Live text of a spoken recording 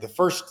the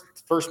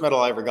first medal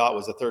I ever got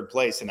was a third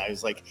place. And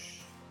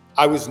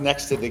I was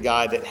next to the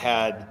guy that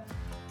had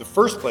the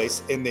first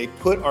place, and they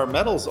put our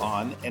medals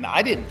on, and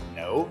I didn't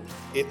know.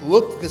 It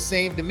looked the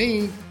same to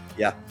me.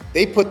 Yeah.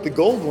 They put the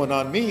gold one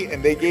on me,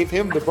 and they gave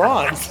him the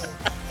bronze.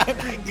 And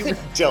I didn't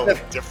tell the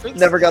difference.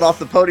 Never got off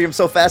the podium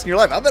so fast in your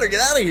life. I better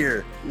get out of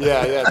here.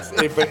 Yeah.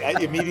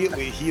 But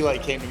immediately he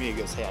came to me and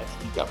goes, "Hey,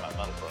 you got my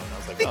medal, bro." And I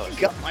was like, "Oh,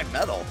 you got my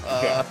medal."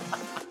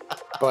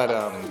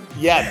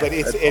 Yeah. But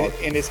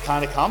it's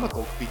kind of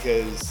comical,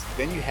 because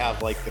then you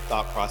have like the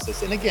thought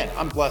process. And again,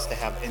 I'm blessed to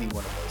have any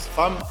one of those.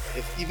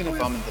 Even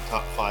if I'm in the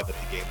top 5 at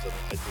the games,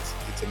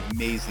 it's an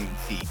amazing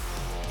feat,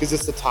 because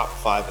it's the top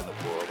 5 in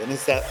the world. And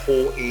it's that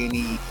whole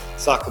Annie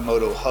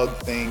Sakamoto hug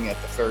thing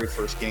at the very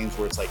first games,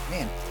 where it's like,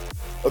 man,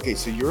 okay,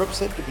 so you're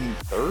upset to be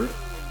 3rd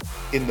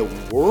in the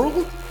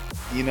world,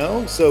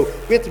 So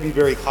we have to be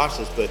very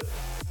cautious. But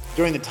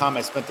during the time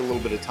I spent a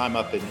little bit of time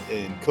up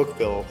in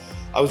Cookeville,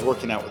 I was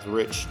working out with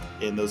Rich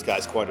and those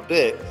guys quite a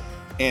bit.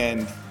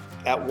 And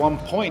at one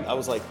point I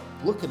was like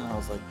looking, and I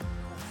was like,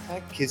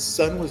 heck, his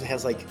son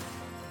has like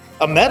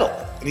a medal,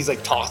 and he's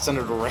like tossing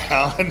it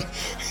around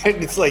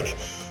and it's like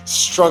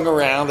strung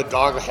around, the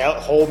dog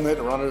holding it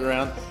and running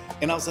around.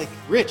 And I was like,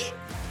 Rich,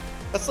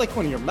 that's like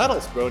one of your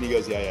medals, bro. And he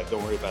goes, yeah,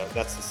 don't worry about it.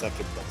 That's the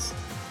 2nd place.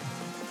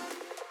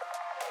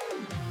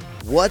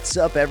 What's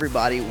up,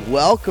 everybody?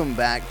 Welcome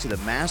back to the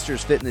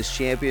Masters Fitness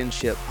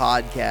Championship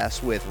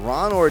podcast with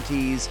Ron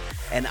Ortiz,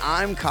 and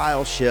I'm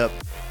Kyle Shipp.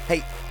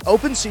 Hey,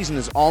 open season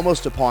is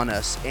almost upon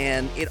us,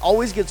 and it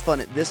always gets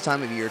fun at this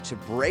time of year to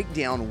break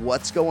down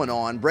what's going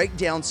on, break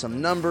down some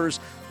numbers,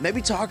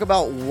 maybe talk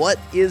about what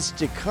is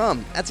to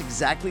come. That's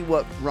exactly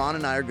what Ron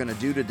and I are going to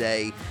do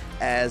today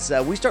as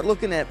we start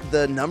looking at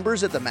the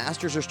numbers that the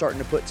Masters are starting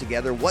to put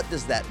together. What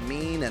does that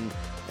mean? And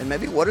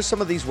maybe what are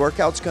some of these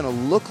workouts going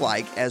to look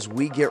like as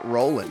we get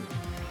rolling?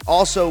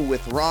 Also,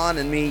 with Ron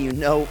and me,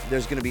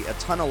 there's going to be a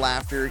ton of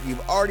laughter.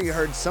 You've already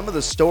heard some of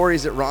the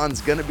stories that Ron's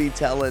going to be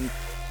telling.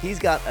 He's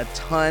got a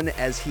ton,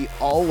 as he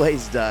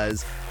always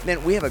does.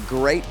 Man, we have a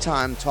great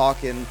time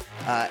talking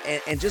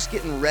and just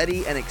getting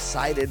ready and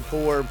excited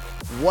for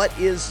what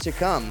is to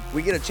come.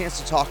 We get a chance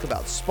to talk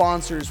about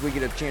sponsors. We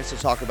get a chance to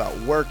talk about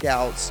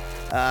workouts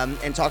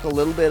and talk a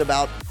little bit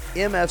about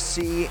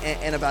MFC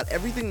and about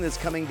everything that's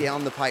coming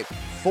down the pipe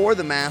for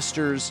the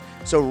Masters.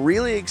 So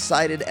really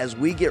excited as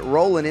we get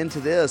rolling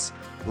into this.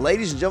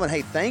 Ladies and gentlemen,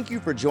 hey, thank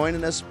you for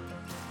joining us.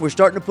 We're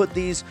starting to put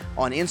these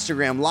on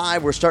Instagram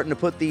Live. We're starting to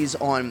put these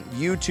on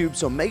YouTube.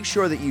 So make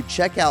sure that you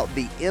check out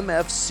the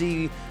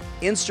MFC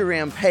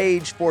Instagram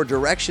page for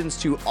directions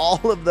to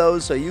all of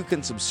those, so you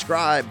can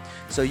subscribe,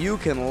 so you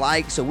can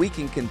like, so we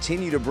can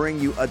continue to bring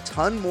you a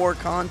ton more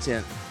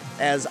content,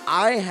 as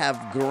I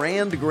have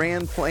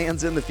grand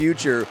plans in the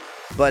future,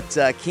 but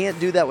can't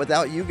do that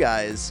without you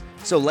guys.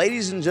 So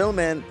ladies and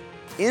gentlemen,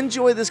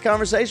 enjoy this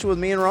conversation with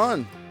me and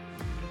Ron.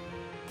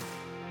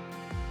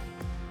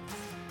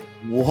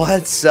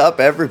 What's up,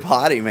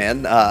 everybody,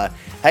 man?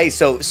 Hey,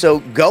 so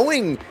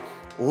going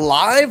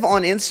live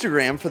on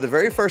Instagram for the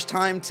very first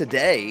time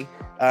today,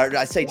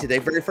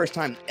 very first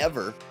time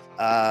ever.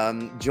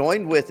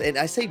 Joined with, and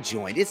I say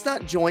joined, it's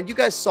not joined. You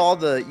guys saw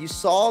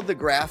the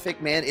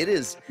graphic, man. It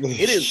is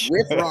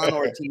with Ron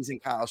Ortiz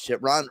and Kyle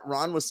Shipp.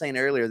 Ron was saying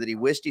earlier that he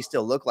wished he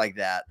still looked like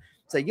that.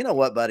 So you know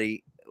what,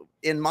 buddy?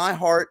 In my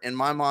heart and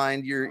my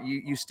mind,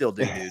 you still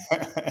do,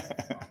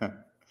 dude.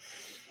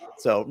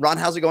 So Ron,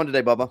 how's it going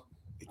today, Bubba?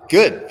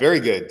 Good,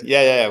 very good.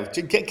 Yeah.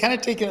 Kind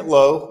of taking it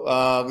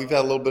low. We've had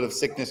a little bit of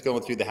sickness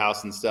going through the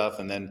house and stuff,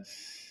 and then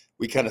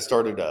we kind of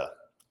started a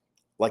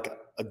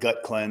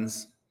gut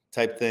cleanse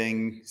type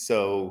thing.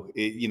 So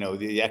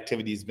the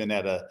activity's been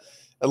at a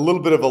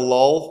little bit of a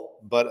lull,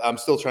 but I'm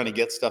still trying to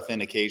get stuff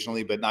in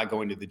occasionally, but not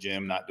going to the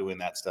gym, not doing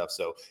that stuff.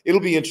 So it'll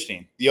be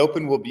interesting. The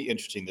Open will be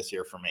interesting this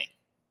year for me.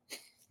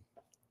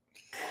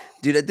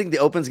 Dude, I think the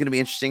Open's going to be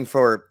interesting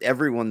for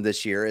everyone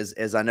this year,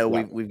 as I know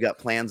we've got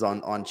plans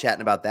on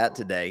chatting about that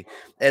today.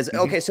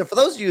 Okay, so for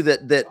those of you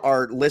that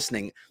are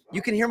listening,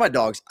 you can hear my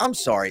dogs. I'm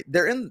sorry,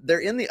 they're in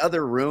the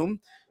other room,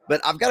 but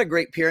I've got a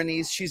Great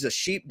Pyrenees. She's a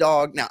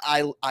sheepdog. Now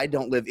I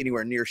don't live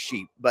anywhere near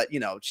sheep, but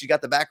she's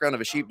got the background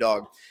of a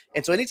sheepdog,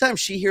 and so anytime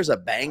she hears a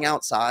bang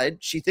outside,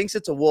 she thinks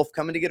it's a wolf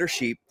coming to get her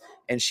sheep,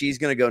 and she's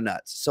going to go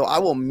nuts. So I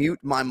will mute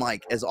my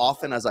mic as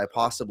often as I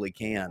possibly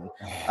can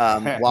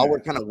while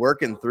we're kind of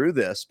working through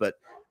this. But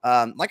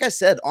like I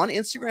said, on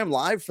Instagram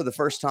Live for the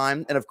first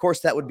time, and of course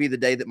that would be the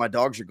day that my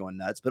dogs are going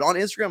nuts, but on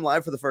Instagram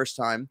Live for the first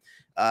time,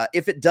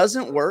 if it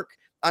doesn't work,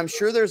 I'm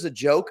sure there's a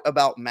joke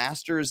about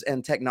Masters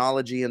and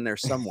technology in there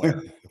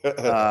somewhere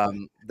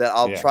that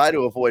I'll try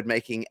to avoid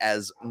making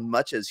as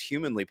much as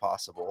humanly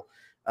possible.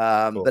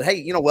 Cool. But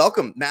hey,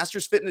 welcome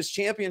Masters Fitness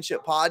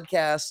Championship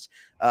podcast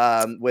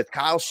with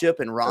Kyle Shipp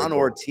and Ron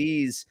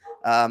Ortiz.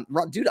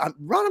 Dude,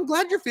 Ron, I'm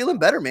glad you're feeling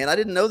better, man. I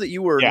didn't know that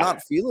you were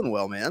not feeling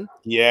well, man.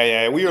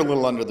 Yeah. We were a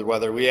little under the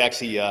weather. We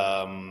actually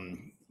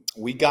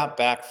we got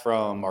back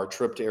from our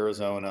trip to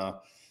Arizona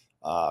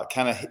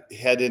kind of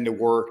head into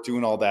work,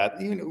 doing all that.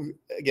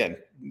 Again,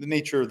 the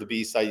nature of the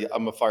beast.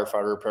 I'm a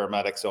firefighter,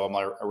 paramedic, so I'm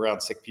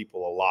around sick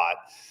people a lot.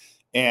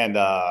 And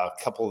a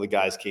couple of the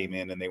guys came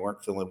in and they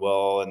weren't feeling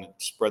well, and it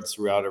spreads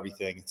throughout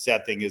everything.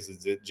 Sad thing is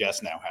that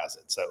Jess now has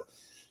it. So,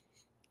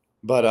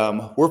 but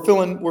we're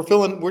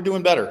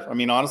doing better. I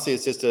mean, honestly,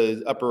 it's just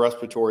a upper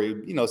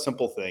respiratory,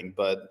 simple thing.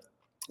 But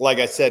like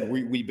I said,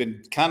 we've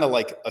been kind of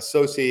like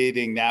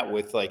associating that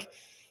with like,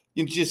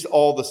 just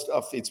all the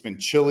stuff. It's been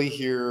chilly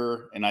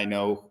here, and I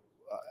know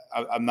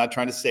I'm not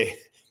trying to say,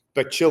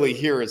 but chilly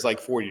here is like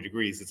 40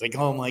 degrees. It's like,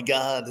 oh my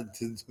God,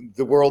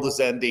 the world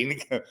is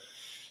ending.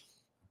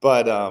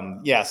 But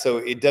yeah, so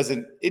it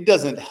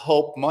doesn't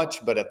help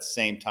much, but at the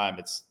same time,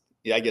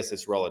 I guess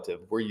it's relative.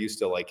 We're used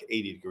to like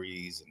 80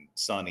 degrees and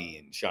sunny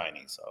and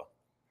shiny. So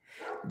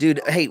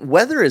Dude, hey,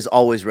 weather is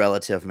always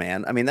relative,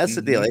 man. I mean, that's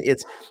the deal. hmm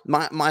It's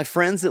my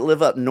friends that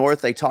live up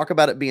north, they talk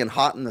about it being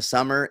hot in the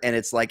summer and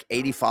it's like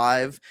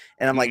 85.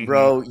 And I'm like, hmm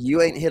bro,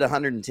 you ain't hit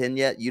 110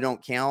 yet. You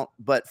don't count.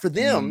 But for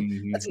them,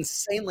 that's hmm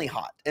insanely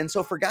hot. And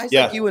so for guys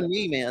like yeah, you and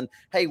me, man,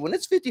 hey, when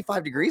it's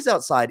 55 degrees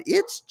outside,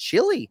 it's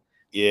chilly.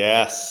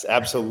 yes,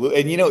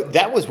 absolutely. And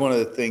that was one of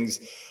the things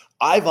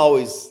I've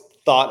always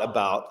thought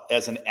about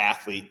as an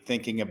athlete,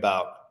 thinking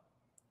about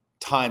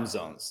time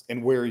zones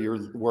and where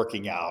you're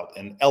working out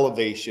and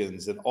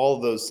elevations and all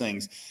of those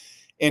things.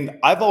 And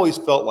I've always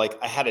felt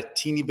like I had a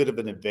teeny bit of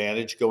an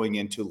advantage going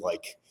into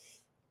like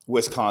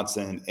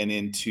Wisconsin and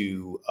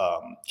into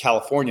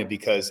California,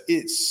 because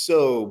it's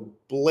so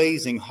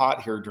blazing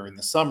hot here during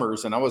the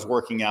summers. And I was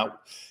working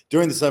out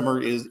during the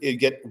summer, it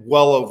get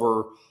well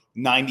over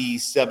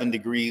 97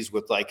 degrees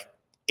with like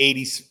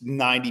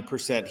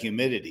 80-90%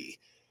 humidity.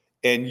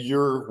 And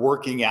you're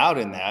working out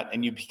in that,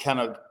 and you kind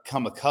of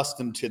become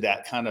accustomed to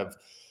that kind of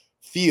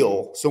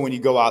feel. So when you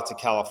go out to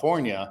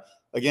California,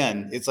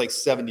 again, it's like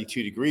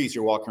 72 degrees.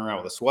 You're walking around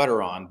with a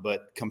sweater on,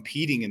 but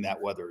competing in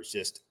that weather is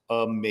just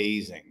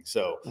amazing.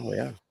 So Oh,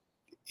 yeah.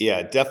 yeah,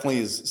 it definitely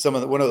is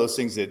one of those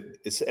things that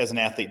is, as an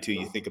athlete too,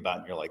 you think about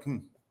and you're like,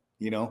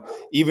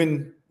 even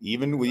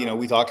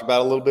we talked about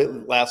a little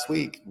bit last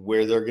week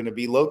where they're going to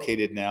be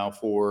located now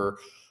for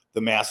the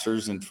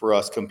Masters and for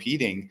us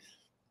competing.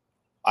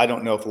 I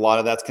don't know if a lot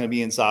of that's going to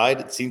be inside.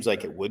 It seems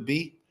like it would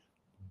be,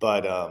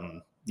 but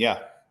yeah,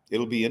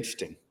 it'll be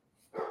interesting.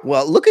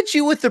 Well, look at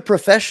you with the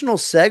professional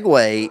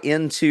segue Yeah.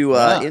 into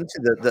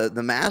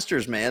the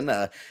Masters,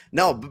 man.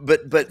 No,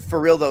 but for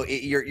real though,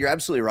 you're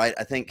absolutely right.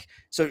 I think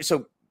so.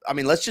 So I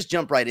mean, let's just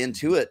jump right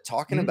into it.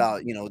 Talking Mhm.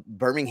 about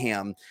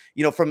Birmingham.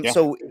 Yeah.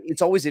 So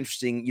it's always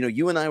interesting.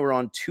 You and I were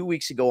on 2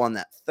 weeks ago on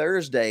that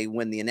Thursday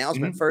when the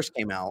announcement Mhm. first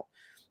came out.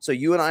 So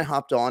you and I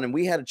hopped on and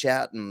we had a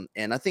chat,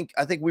 and I think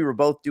we were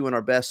both doing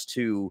our best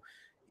to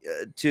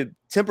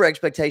temper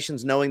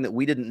expectations, knowing that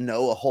we didn't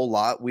know a whole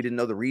lot. We didn't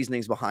know the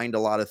reasonings behind a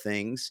lot of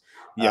things.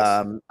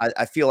 Yes.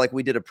 I feel like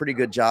we did a pretty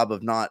good job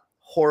of not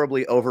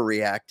horribly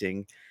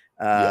overreacting.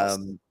 Yes.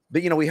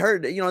 But we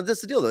heard,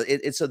 that's the deal though.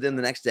 So then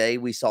the next day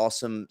we saw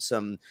saw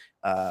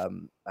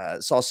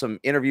some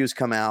interviews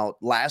come out.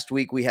 Last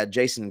week we had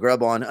Jason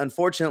Grubb on.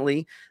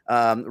 Unfortunately,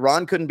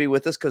 Ron couldn't be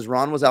with us because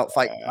Ron was out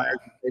fighting fires,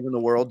 saving the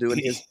world, doing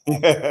his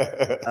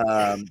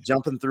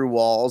jumping through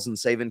walls and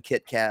saving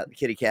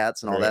kitty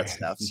cats and all that Right.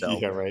 stuff. So,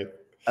 Yeah. Right.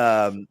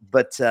 and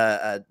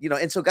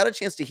so got a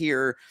chance to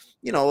hear,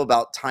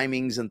 about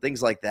timings and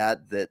things like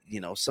that,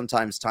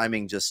 sometimes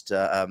timing just,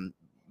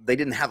 they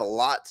didn't have a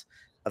lot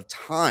of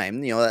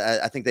time.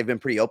 I think they've been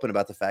pretty open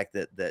about the fact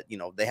that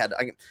they had,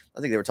 I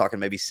think they were talking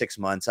maybe 6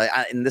 months.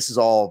 And this is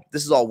all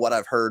what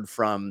I've heard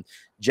from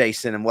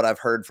Jason and what I've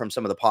heard from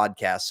some of the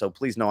podcasts. So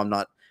please know I'm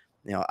not,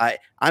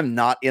 I'm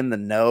not in the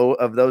know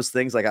of those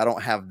things. Like I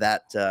don't have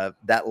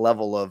that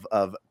level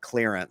of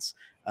clearance.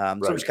 So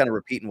I'm Right. just kind of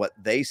repeating what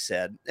they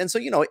said. And so,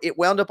 it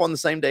wound up on the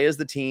same day as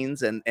the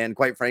teens. And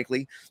quite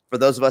frankly, for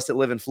those of us that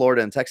live in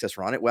Florida and Texas,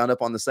 Ron, it wound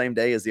up on the same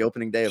day as the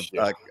opening day of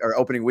Yeah. or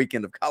opening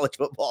weekend of college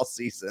football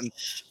season.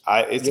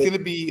 It's going to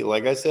be,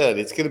 like I said,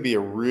 it's going to be a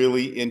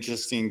really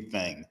interesting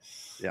thing.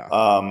 Yeah.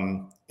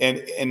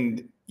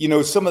 And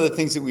some of the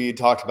things that we had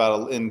talked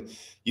about, and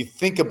you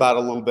think about a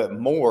little bit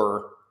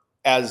more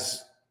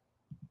as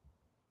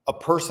a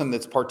person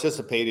that's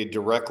participated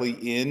directly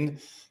in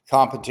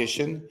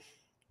competition.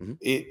 Mhm.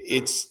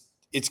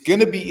 It's going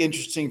to be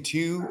interesting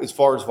too, as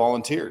far as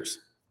volunteers.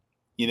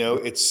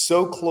 It's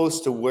so close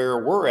to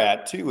where we're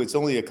at too. It's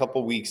only a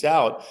couple weeks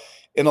out,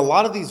 and a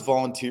lot of these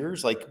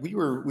volunteers, like we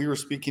were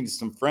speaking to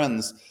some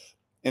friends,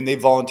 and they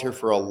volunteer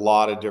for a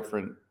lot of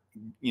different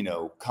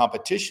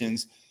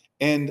competitions,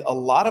 and a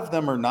lot of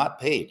them are not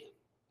paid,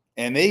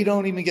 and they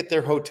don't even get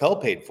their hotel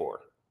paid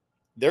for.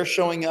 They're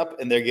showing up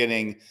and they're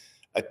getting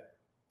a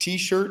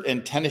t-shirt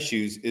and tennis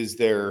shoes is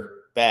their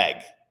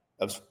bag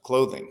of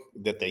clothing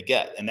that they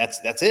get, and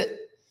that's it.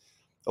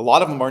 A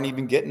lot of them aren't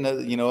even getting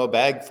a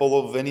bag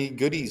full of any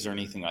goodies or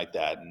anything like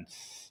that. And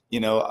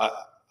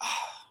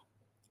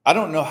I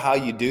don't know how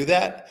you do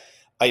that.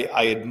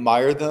 I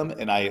admire them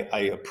and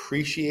I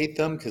appreciate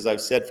them, because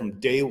I've said from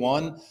day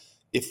one,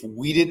 if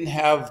we didn't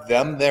have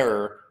them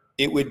there,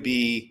 it would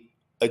be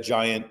a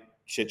giant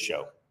shit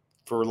show.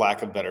 for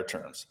lack of better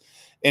terms.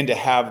 And to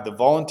have the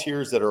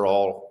volunteers that are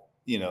all,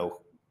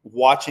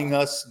 watching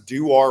us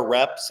do our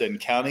reps and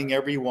counting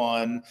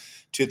everyone,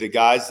 to the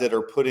guys that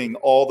are putting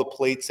all the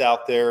plates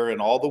out there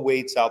and all the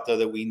weights out there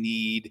that we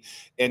need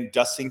and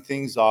dusting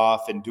things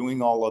off and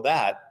doing all of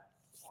that,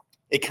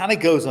 it kind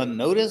of goes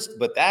unnoticed,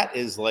 but that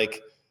is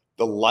like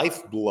the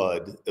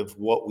lifeblood of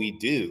what we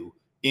do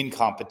in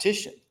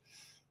competition.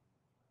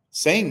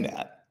 Saying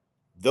that,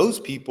 those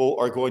people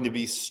are going to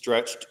be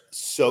stretched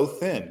so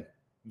thin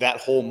that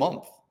whole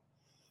month.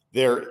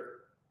 They're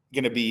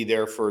going to be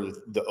there for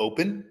the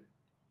Open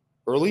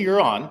earlier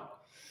on,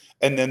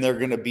 and then they're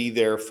going to be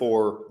there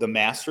for the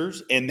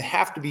Masters, and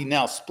have to be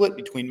now split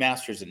between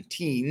Masters and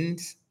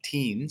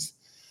teens.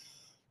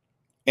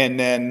 And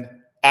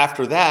then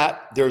after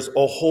that, there's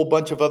a whole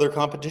bunch of other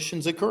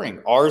competitions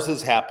occurring. Ours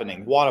is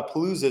happening.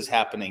 Wadapalooza is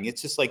happening.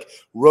 It's just like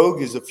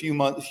Rogue is a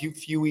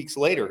few weeks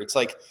later. It's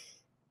like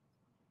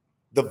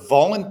the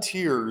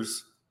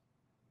volunteers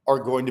are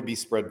going to be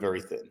spread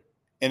very thin.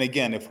 And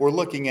again, if we're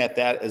looking at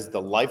that as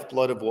the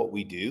lifeblood of what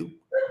we do,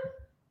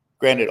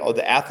 granted,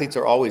 the athletes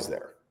are always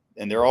there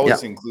and they're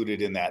always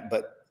included in that.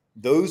 But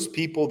those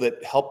people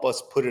that help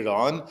us put it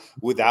on,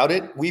 without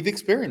it, we've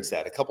experienced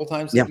that a couple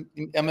times in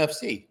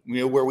MFC,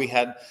 where we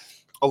had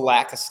a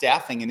lack of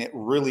staffing, and it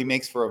really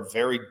makes for a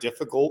very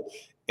difficult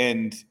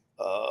and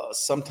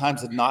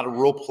sometimes not a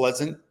real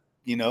pleasant,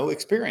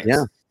 experience.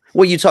 Yeah.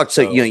 Well, you talked,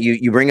 so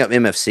you bring up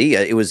MFC.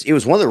 It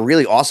was one of the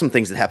really awesome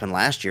things that happened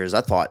last year. Is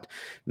I thought,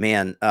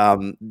 man,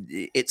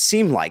 it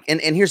seemed like,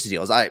 and here's the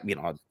deal: is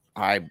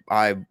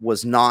I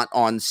was not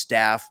on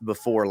staff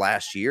before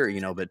last year,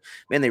 but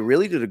man, they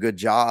really did a good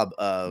job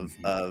of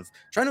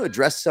trying to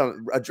address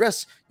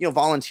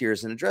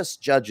volunteers and address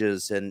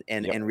judges and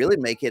really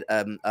make it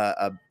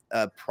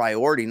a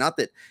priority. Not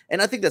that,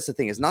 and I think that's the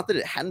thing, is not that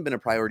it hadn't been a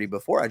priority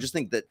before. I just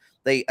think that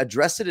they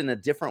addressed it in a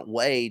different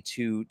way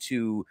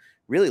to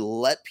really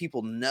let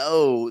people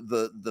know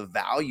the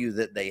value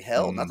that they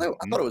held. And I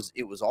thought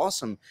it was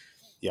awesome.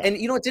 Yeah. And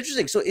it's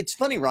interesting. So it's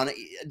funny, Ron.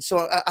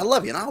 So I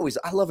love you, and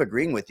I love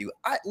agreeing with you.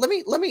 Let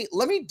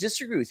me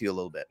disagree with you a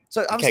little bit.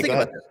 So I was thinking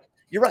about this.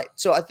 You're right.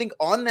 So I think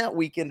on that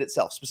weekend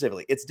itself,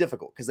 specifically, it's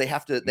difficult because they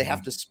have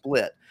to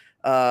split.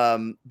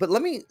 But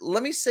let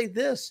me say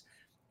this.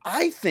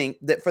 I think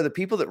that for the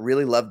people that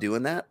really love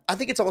doing that, I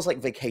think it's almost like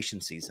vacation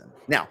season.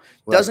 Now,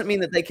 doesn't mean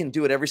that they can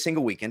do it every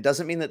single weekend.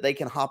 Doesn't mean that they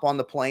can hop on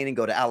the plane and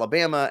go to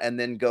Alabama and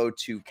then go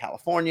to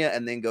California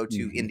and then go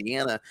to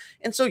Indiana.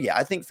 And so,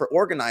 I think for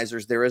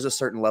organizers, there is a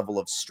certain level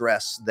of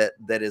stress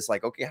that is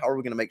like, okay, how are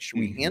we going to make sure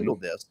we handle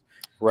this?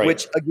 Right.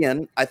 Which,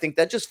 again, I think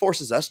that just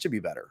forces us to be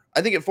better.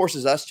 I think it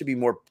forces us to be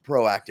more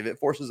proactive. It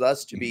forces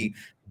us to be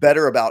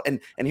better about, and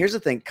here's the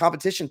thing,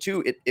 competition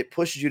too, it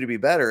pushes you to be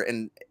better.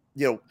 And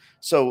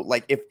so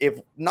like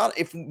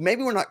if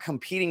maybe we're not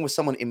competing with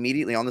someone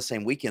immediately on the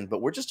same weekend,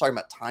 but we're just talking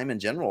about time in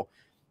general.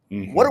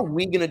 What are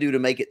we going to do to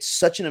make it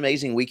such an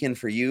amazing weekend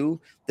for you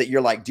that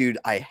you're like, dude,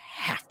 I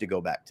have to go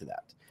back to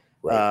that?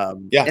 Right.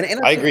 And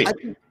I agree.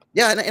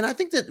 And I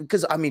think that,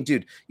 because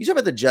dude, you talk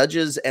about the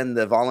judges and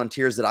the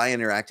volunteers that I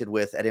interacted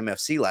with at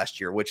MFC last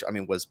year, which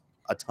was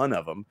a ton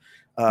of them.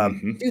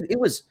 Dude,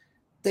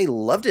 they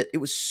loved it. It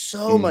was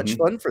so much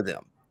fun for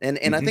them.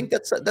 And I think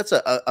that's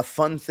a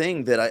fun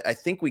thing that I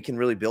think we can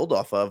really build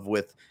off of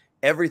with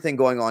everything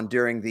going on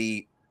during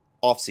the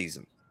off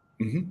season.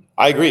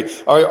 I agree.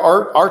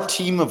 Our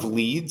team of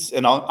leads,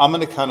 and I'm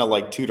going to kind of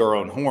like toot our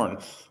own horn.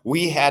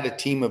 We had a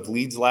team of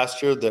leads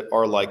last year that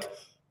are like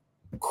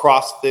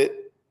CrossFit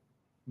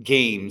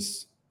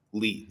Games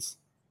leads.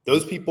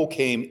 Those people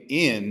came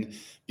in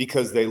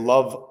because they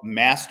love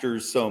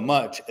Masters so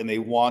much and they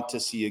want to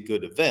see a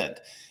good event.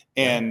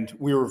 And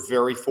we were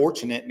very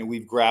fortunate, and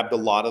we've grabbed a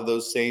lot of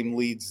those same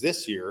leads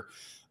this year.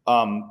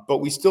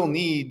 But we still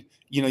need,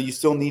 you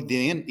still need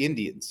the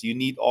Indians. You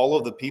need all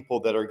of the people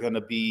that are going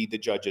to be the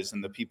judges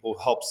and the people who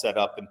help set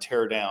up and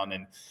tear down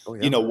and,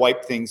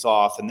 wipe things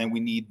off. And then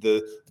we need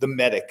the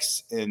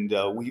medics. And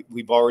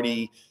we've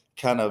already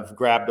kind of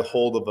grabbed a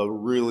hold of a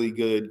really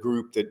good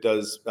group that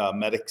does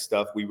medic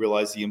stuff. We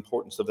realize the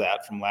importance of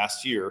that from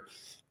last year.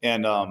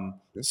 And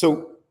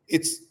so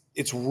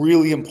it's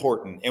really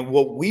important. And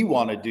what we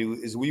want to do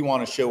is we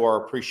want to show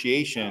our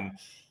appreciation,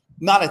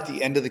 not at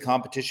the end of the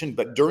competition,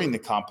 but during the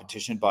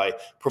competition, by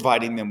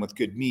providing them with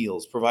good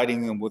meals,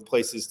 providing them with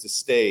places to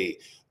stay,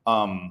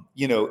 and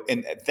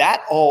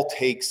that all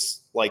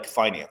takes like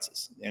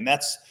finances. And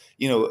that's,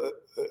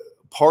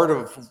 part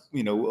of, a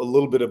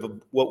little bit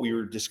of what we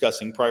were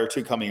discussing prior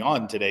to coming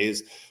on today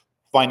is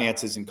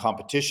finances and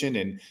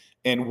competition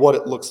and what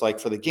it looks like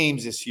for the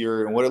games this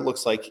year and what it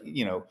looks like,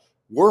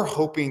 we're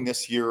hoping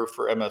this year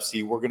for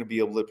MFC, we're going to be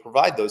able to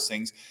provide those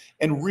things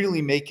and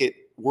really make it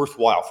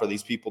worthwhile for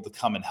these people to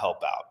come and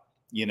help out,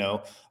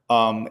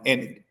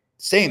 and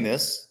saying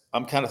this,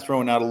 I'm kind of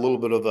throwing out a little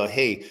bit of a,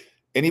 hey,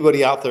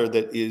 anybody out there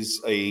that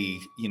is a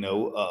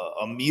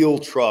meal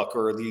truck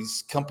or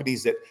these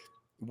companies, that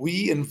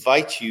we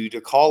invite you to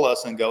call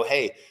us and go,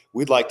 hey,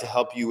 we'd like to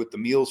help you with the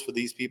meals for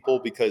these people,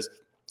 because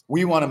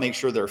we want to make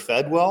sure they're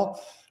fed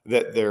well,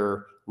 that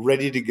they're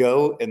ready to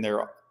go, and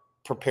they're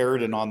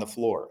prepared and on the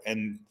floor.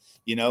 And,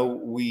 you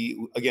know,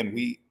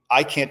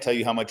 I can't tell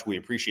you how much we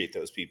appreciate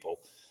those people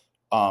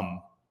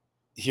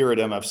here at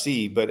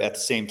MFC, but at the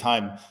same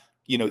time,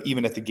 you know,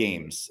 even at the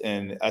games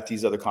and at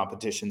these other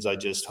competitions, I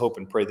just hope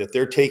and pray that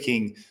they're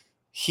taking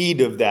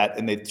heed of that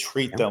and they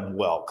treat them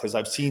well. Cause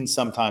I've seen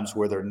sometimes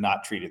where they're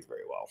not treated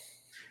very well.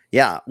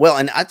 Yeah, well,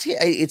 and I'd say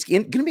it's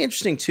going to be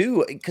interesting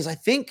too, because I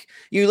think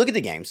you look at the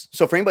games.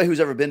 So for anybody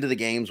who's ever been to the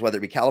games, whether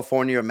it be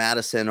California or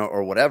Madison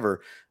or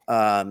whatever,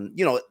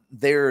 you know,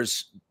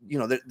 there's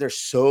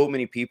so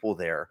many people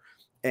there,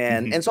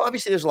 and so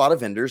obviously there's a lot of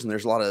vendors and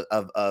there's a lot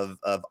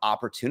of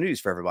opportunities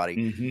for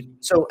everybody.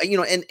 So you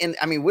know, and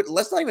I mean,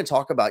 let's not even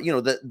talk about, you know,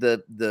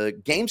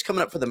 the games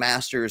coming up for the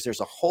Masters. There's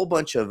a whole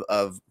bunch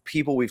of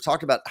people. We've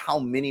talked about how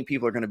many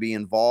people are going to be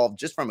involved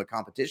just from a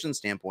competition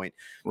standpoint.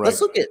 Right.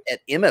 Let's look at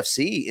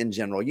MFC in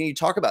general. You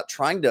talk about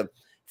trying to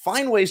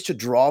find ways to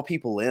draw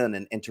people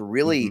in and to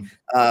really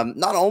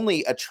not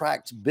only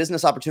attract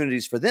business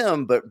opportunities for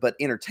them, but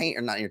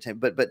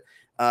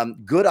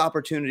good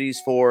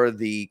opportunities for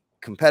the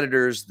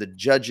competitors, the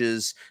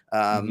judges,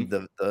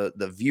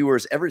 the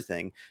viewers,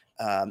 everything.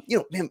 You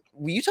know, man,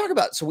 you talk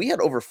about, so we had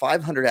over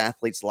 500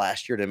 athletes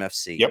last year at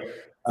MFC. Yep.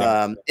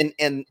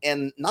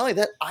 And not only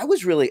that, I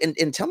was really,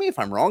 and tell me if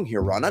I'm wrong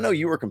here, Ron, I know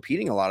you were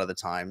competing a lot of the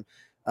time.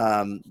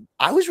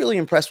 I was really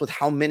impressed with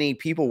how many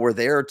people were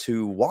there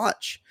to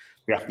watch.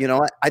 Yeah. You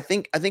know, I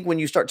think when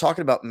you start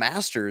talking about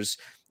Masters,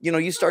 you know,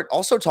 you start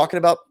also talking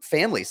about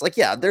families. Like,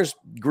 yeah, there's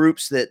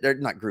groups that they're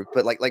not group,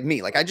 but like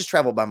me, like I just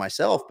travel by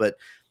myself, but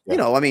you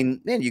know, I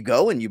mean, man, you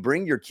go and you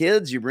bring your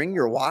kids, you bring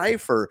your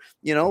wife, or,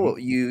 you know,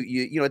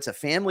 you know, it's a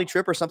family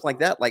trip or something like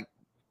that. Like,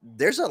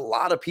 there's a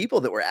lot of people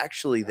that were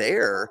actually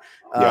there.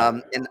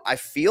 And I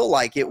feel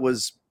like it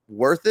was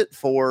worth it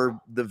for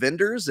the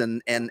vendors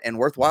and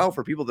worthwhile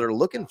for people that are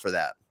looking for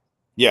that.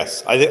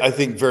 Yes, I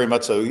think very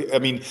much so. I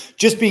mean,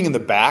 just being in the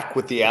back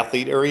with the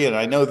athlete area, and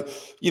I know,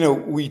 you know,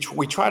 we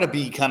try to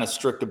be kind of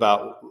strict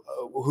about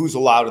who's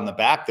allowed in the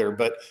back there,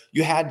 but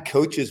you had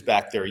coaches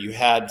back there. You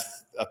had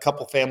a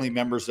couple family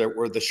members that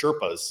were the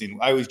Sherpas. You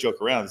know, I always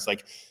joke around. It's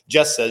like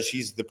Jess says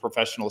she's the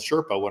professional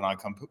Sherpa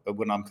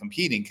when I'm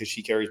competing, because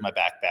she carries my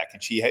backpack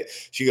and she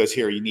goes,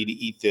 here, you need to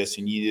eat this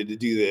and you need to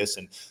do this,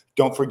 and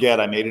don't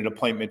forget I made an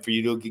appointment for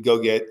you to go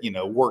get, you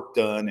know, work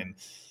done, and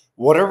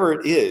whatever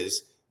it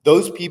is.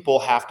 Those people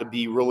have to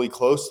be really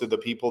close to the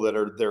people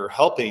that they're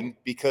helping,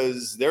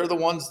 because they're the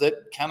ones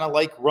that kind of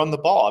like run the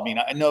ball. I mean,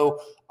 I know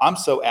I'm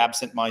so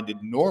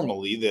absent-minded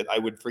normally that I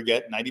would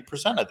forget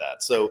 90% of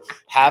that. So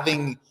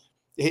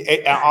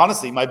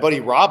honestly, my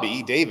buddy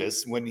Robbie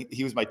Davis, when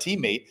he was my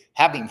teammate,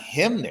 having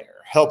him there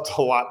helped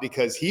a lot,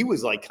 because he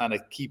was like kind of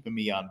keeping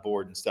me on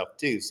board and stuff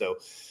too. So,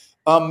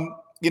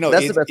 you know,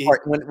 that's the best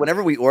part.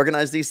 Whenever we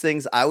organize these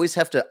things, I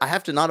have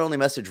to not only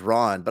message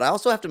Ron, but I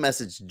also have to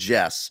message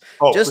Jess,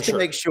 just to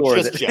make sure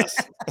just Jess,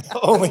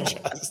 only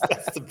Jess.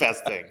 That's the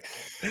best thing.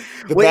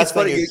 The best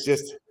thing is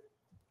just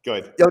go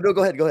ahead. No,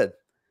 go ahead.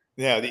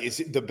 Yeah,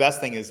 the best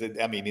thing is that,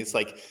 I mean, it's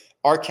like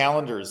our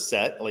calendar is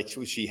set. Like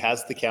she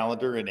has the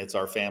calendar, and it's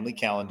our family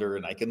calendar,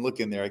 and I can look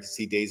in there. I can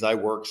see days I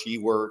work, she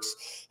works.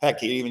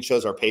 Heck, it even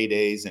shows our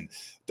paydays and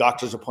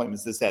doctor's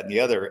appointments, this, that, and the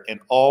other. And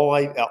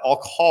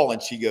I'll call,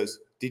 and she goes,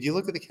 did you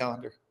look at the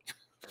calendar?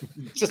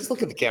 Just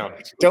look at the calendar.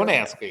 Don't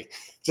ask me.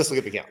 Just look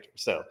at the calendar.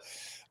 So,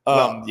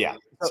 yeah.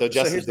 So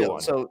Jess is the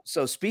one.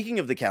 So speaking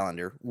of the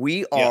calendar,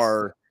 we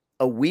are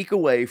a week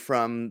away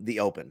from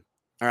the Open.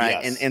 All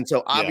right. Yes. And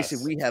so obviously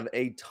we have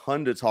a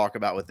ton to talk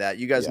about with that.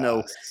 You guys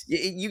know,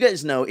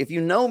 if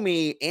you know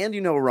me and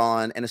you know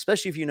Ron, and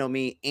especially if you know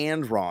me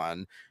and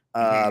Ron,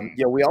 you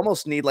know, we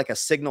almost need like a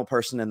signal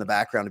person in the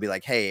background to be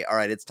like, hey, all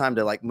right, it's time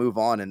to like move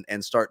on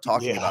and start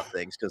talking about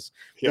things, because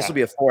this will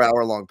be a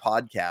 4-hour-long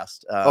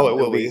podcast. It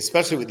will be,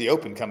 especially with the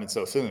Open coming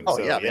so soon. Oh,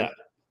 so, yeah.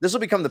 This will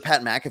become the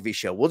Pat McAfee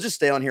show. We'll just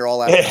stay on here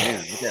all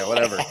afternoon. Yeah,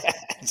 whatever.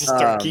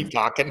 Just keep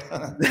talking.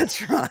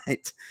 That's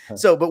right.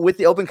 So, but with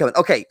the Open coming,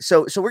 okay.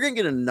 So we're gonna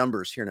get into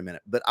numbers here in a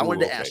minute. But I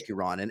wanted to ask you,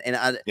 Ron, and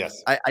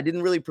I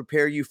didn't really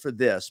prepare you for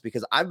this,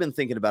 because I've been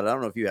thinking about it. I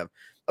don't know if you have.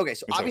 Okay,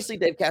 so obviously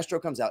Dave Castro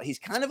comes out. He's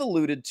kind of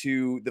alluded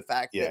to the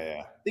fact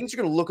that things are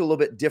going to look a little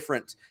bit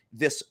different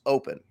this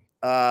Open.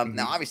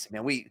 Now, obviously,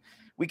 man,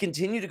 we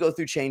continue to go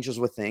through changes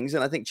with things,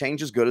 and I think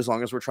change is good as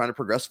long as we're trying to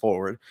progress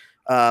forward.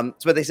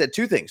 But they said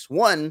two things.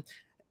 One,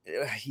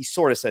 he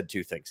sort of said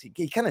two things.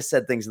 He kind of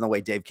said things in the way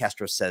Dave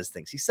Castro says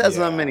things. He says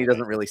them and he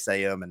doesn't really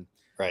say them. And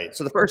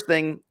so the first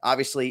thing,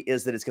 obviously,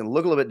 is that it's going to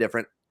look a little bit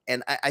different.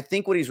 And I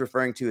think what he's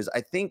referring to is I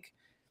think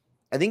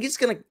it's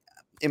going to,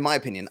 in my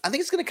opinion, I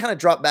think it's going to kind of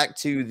drop back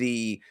to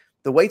the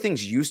way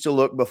things used to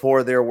look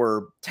before there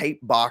were tape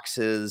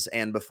boxes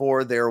and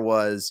before there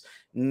was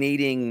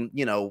needing,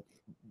 you know,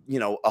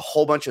 a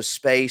whole bunch of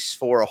space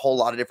for a whole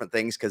lot of different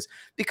things,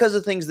 because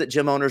of things that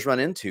gym owners run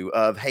into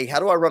of, hey, how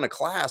do I run a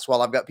class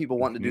while I've got people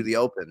wanting to do the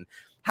Open?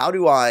 How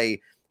do I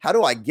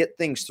get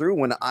things through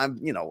when I'm,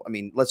 you know, I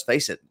mean, let's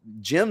face it,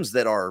 gyms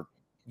that are,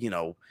 you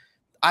know,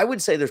 I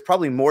would say there's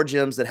probably more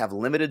gyms that have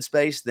limited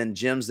space than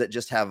gyms that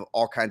just have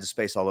all kinds of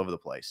space all over the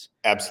place.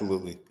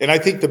 Absolutely. And I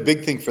think the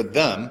big thing for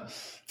them,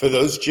 for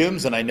those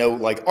gyms, and I know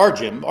like our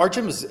gym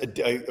is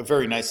a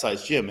very nice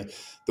sized gym.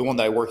 The one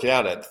that I work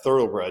out at,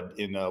 Thoroughbred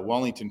in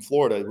Wellington,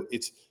 Florida,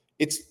 it's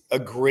a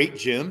great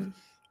gym.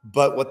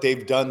 But what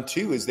they've done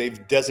too is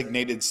they've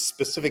designated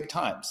specific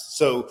times.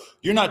 So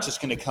you're not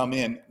just going to come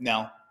in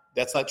now.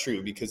 That's not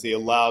true, because they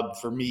allowed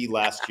for me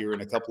last year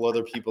and a couple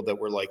other people that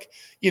were like,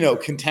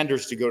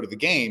 contenders to go to the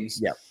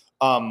games,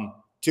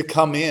 to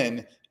come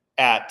in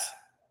at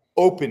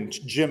open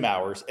gym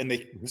hours, and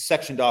they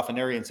sectioned off an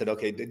area and said,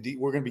 okay,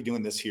 we're going to be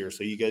doing this here,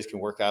 so you guys can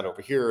work out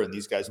over here and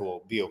these guys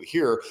will be over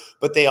here.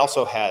 But they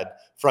also had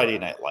Friday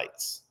night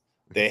lights.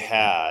 They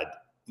had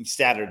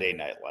Saturday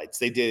night lights.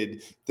 They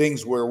did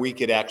things where we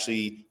could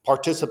actually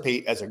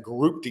participate as a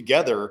group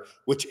together,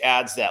 which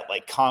adds that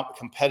like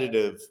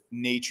competitive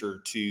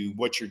nature to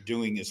what you're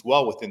doing as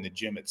well within the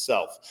gym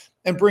itself,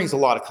 and brings a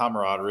lot of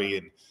camaraderie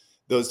and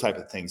those type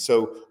of things.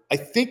 So I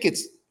think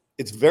it's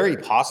very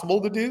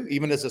possible to do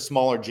even as a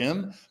smaller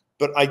gym,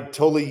 but I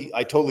totally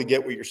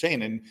get what you're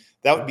saying. And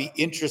that would be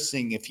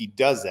interesting if he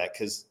does that,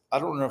 because I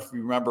don't know if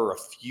you remember a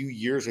few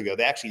years ago,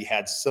 they actually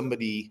had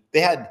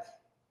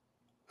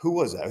who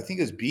was that? I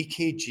think it was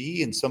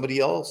BKG and somebody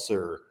else,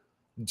 or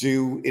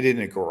do it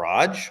in a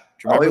garage.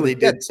 Do you remember they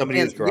did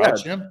somebody's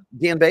garage gym?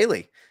 Dan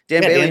Bailey.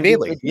 Dan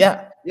Bailey.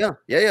 Yeah.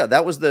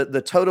 That was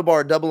the Total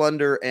Bar double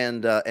under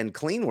and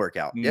clean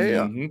workout.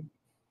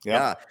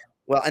 Yeah.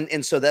 Well,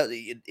 and so that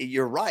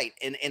you're right.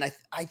 And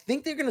I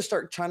think they're going to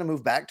start trying to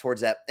move back towards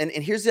that. And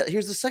here's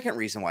the second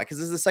reason why, because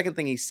this is the second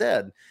thing he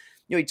said.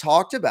 He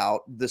talked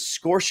about the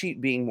score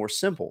sheet being more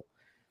simple.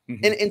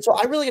 And so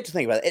I really get to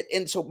think about it.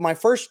 And so my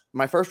first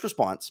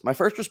response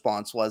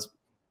was,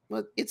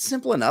 well, it's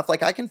simple enough.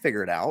 Like I can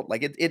figure it out.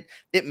 Like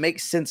it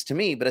makes sense to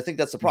me. But I think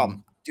that's the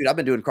problem, dude. I've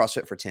been doing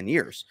CrossFit for 10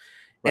 years.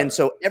 Right. And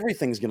so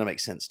everything's going to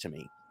make sense to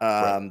me.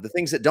 The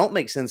things that don't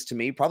make sense to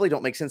me probably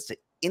don't make sense to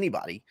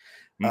anybody.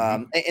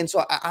 And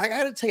so I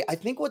got to tell you, I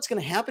think what's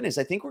going to happen is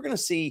I think we're going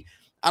to see,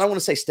 I don't want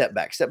to say step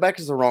back. Step back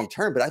is the wrong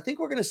term, but I think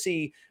we're going to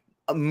see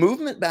a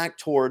movement back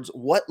towards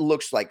what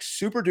looks like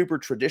super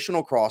duper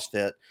traditional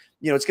CrossFit.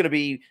 It's going to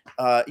be,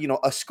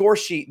 a score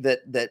sheet that,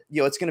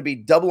 it's going to be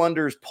double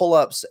unders,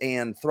 pull-ups,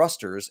 and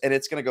thrusters. And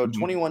it's going to go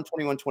 21,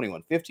 21,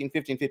 21, 15,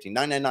 15, 15,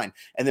 9, 9, 9.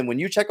 And then when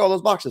you check all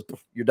those boxes,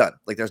 you're done.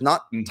 Like there's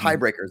not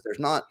tiebreakers. There's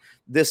not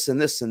this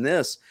and this and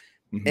this.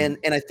 And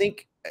I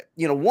think,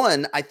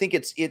 I think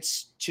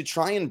it's to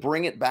try and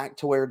bring it back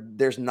to where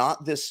there's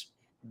not this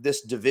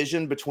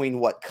division between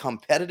what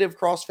competitive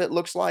CrossFit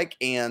looks like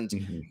and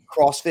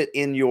CrossFit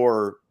in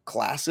your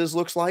classes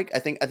looks like. I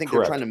think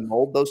they're trying to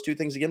mold those two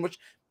things again, which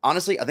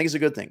honestly I think is a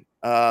good thing.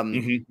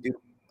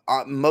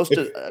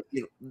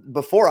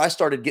 Before I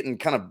started getting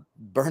kind of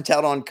burnt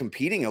out on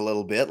competing a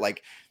little bit,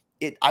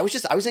 I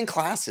was in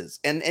classes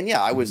and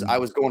I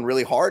was going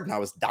really hard and I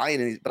was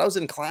dying, but I was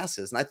in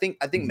classes. And I think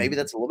maybe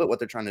that's a little bit what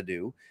they're trying to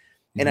do.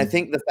 And I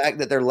think the fact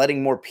that they're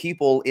letting more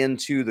people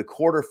into the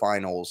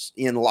quarterfinals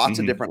in lots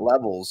of different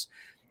levels,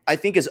 I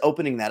think is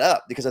opening that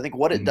up, because I think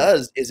what it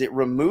does is it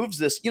removes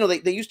this,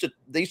 they used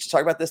to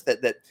talk about this,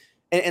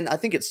 and I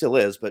think it still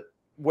is, but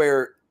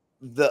where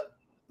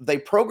they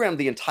programmed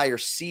the entire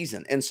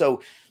season. And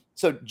so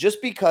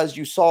just because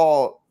you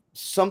saw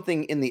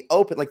something in the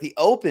open, like the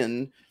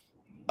open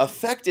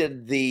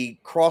affected the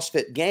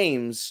CrossFit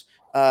games,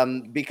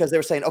 because they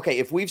were saying, okay,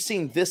 if we've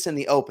seen this in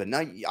the open,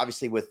 now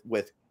obviously with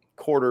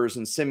quarters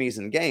and semis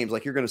and games,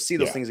 like you're going to see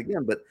those things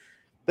again, but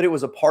it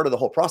was a part of the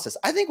whole process.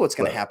 I think what's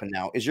going to happen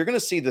now is you're going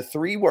to see the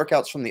 3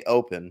 workouts from the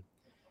open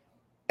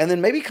and then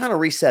maybe kind of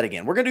reset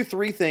again. We're going to do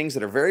 3 things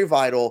that are very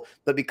vital,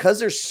 but because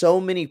there's so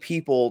many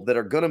people that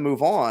are going to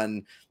move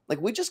on,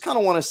 like we just kind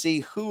of want to see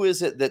who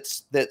is it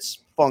that's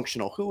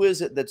functional, who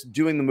is it that's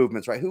doing the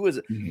movements, right? Who is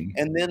it?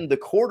 And then the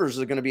quarters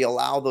are going to be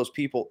allow those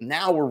people.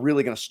 Now we're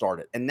really going to start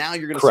it. And now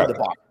you're going to see the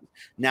boxing.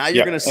 Now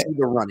you're going to see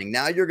the running.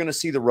 Now you're going to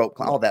see the rope,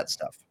 all that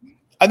stuff.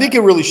 I think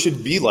it really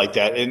should be like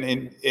that.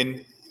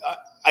 And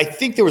I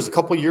think there was a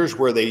couple of years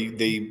where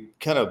they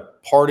kind of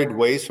parted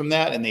ways from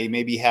that, and they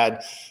maybe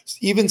had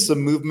even some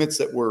movements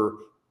that were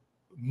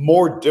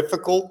more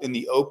difficult in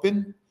the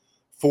open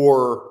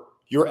for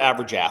your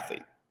average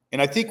athlete.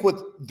 And I think what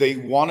they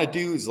want to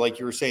do is, like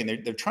you were saying,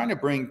 they're trying to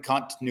bring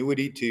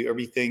continuity to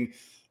everything,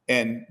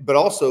 but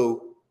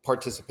also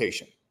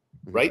participation,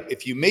 right?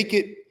 If you make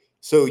it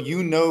so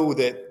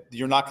that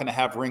you're not going to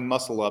have ring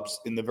muscle ups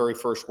in the very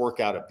first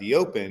workout of the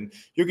open,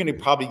 you're going to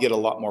probably get a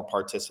lot more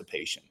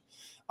participation.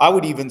 I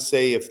would even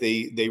say if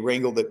they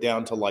wrangled it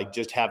down to like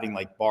just having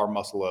like bar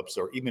muscle ups,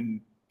 or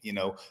even,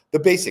 the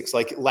basics.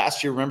 Like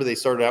last year, remember they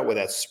started out with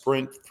that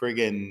sprint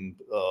friggin'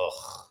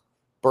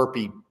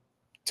 burpee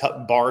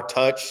bar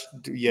touch.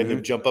 You had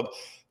to jump up.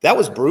 That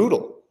was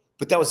brutal,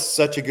 but that was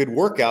such a good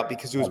workout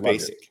because it was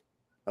basic.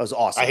 That was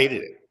awesome. I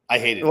hated it.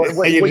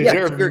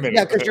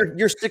 Because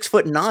you're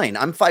 6'9".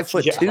 I'm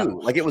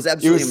 5'2". Like it was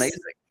absolutely amazing.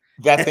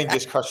 that thing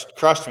just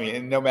crushed me.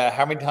 And no matter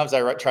how many times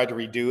I tried to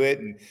redo it,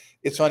 and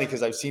it's funny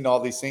because I've seen all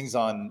these things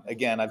on.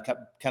 Again, I've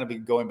kind of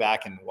been going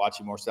back and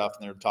watching more stuff,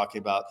 and they're talking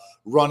about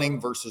running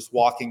versus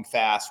walking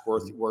fast.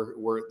 Where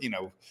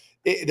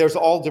there's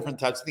all different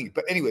types of things.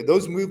 But anyway,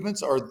 those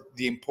movements are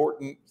the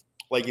important,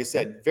 like you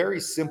said, very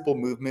simple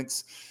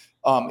movements.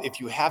 If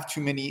you have too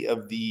many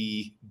of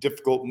the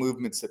difficult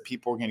movements that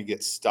people are going to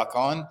get stuck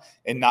on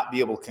and not be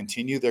able to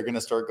continue, they're going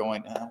to start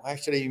going, why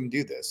should I even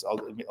do this?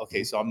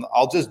 So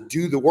I'll just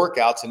do the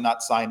workouts and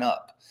not sign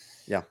up.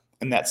 Yeah.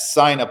 And that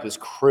sign up is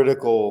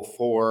critical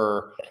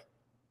for,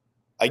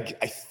 I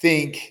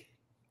think,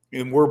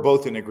 and we're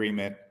both in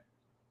agreement,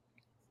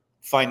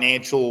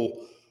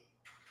 financial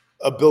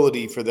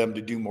ability for them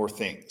to do more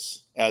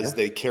things as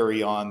they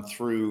carry on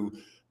through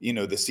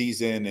the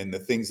season and the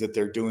things that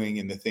they're doing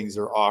and the things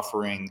they're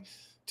offering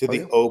to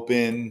the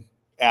open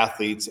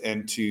athletes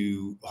and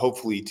to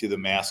hopefully to the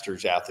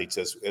masters athletes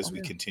as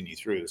we continue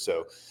through.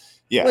 So,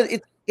 yeah. Well,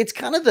 it's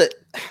kind of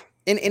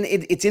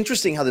it's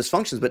interesting how this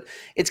functions, but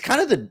it's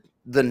kind of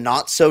the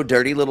not so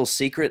dirty little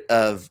secret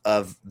of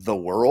the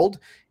world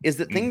is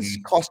that things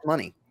cost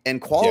money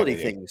and quality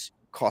things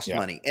cost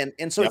money.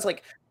 And so it's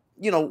like,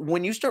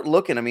 when you start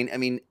looking, I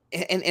mean,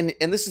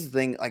 and this is the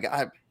thing, like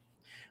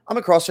I'm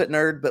a CrossFit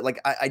nerd, but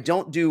like I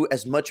don't do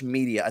as much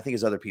media, I think,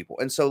 as other people.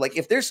 And so like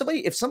if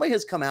somebody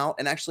has come out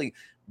and actually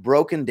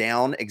broken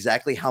down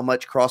exactly how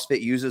much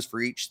CrossFit uses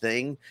for each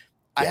thing,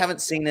 I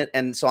haven't seen it.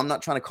 And so I'm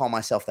not trying to call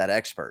myself that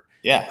expert.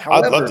 Yeah.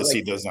 However, I'd love to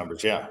see those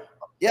numbers. Yeah.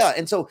 Yeah.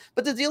 And so,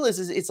 but the deal is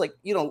it's like,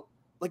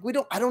 like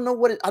I don't know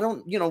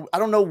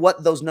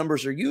what those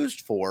numbers are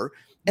used for.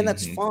 And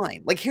that's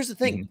fine. Like, here's the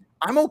thing.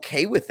 I'm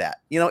okay with that.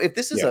 If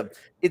this is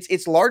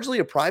it's largely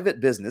a private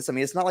business. I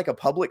mean, it's not like a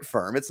public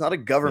firm. It's not a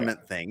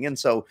government thing. And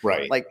so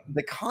like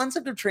the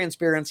concept of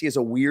transparency is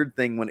a weird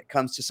thing when it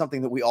comes to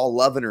something that we all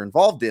love and are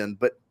involved in,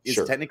 but is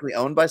technically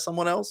owned by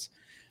someone else.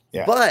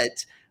 Yeah.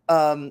 But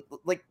I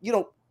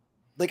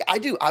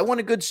want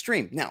a good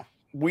stream. Now,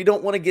 we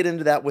don't want to get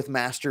into that with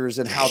Masters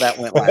and how that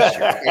went last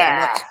year.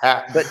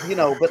 But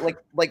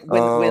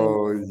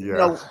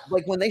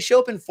when they show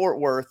up in Fort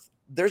Worth,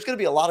 there's going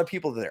to be a lot of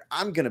people there.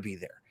 I'm going to be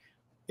there.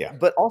 Yeah.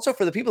 But also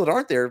for the people that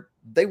aren't there,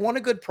 they want a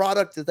good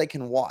product that they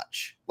can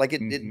watch. Like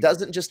it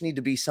doesn't just need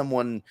to be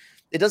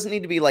it doesn't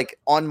need to be like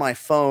on my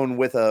phone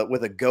with a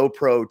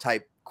GoPro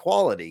type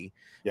quality.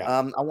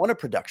 Yeah. I want a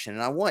production,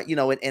 and I want,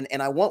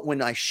 and I want,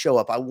 when I show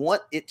up, I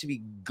want it to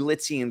be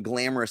glitzy and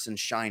glamorous and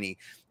shiny.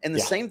 And the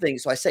same thing.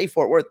 So I say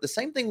Fort Worth, the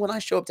same thing when I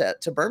show up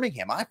to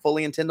Birmingham. I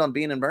fully intend on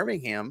being in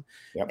Birmingham.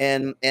 Yep.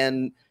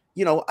 And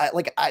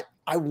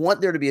I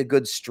want there to be a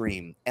good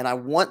stream, and I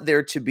want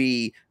there to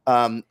be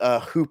a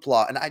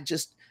hoopla.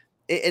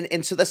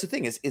 And so that's the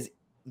thing is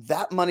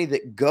that money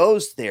that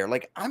goes there.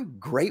 Like, I'm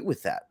great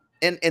with that.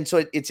 And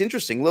so it's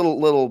interesting,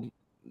 little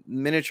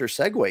miniature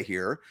segue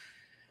here.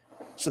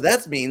 So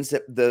that means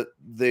that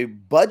the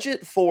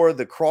budget for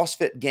the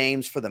CrossFit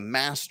Games for the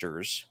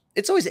Masters,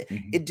 it's always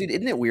dude,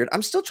 isn't it weird?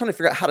 I'm still trying to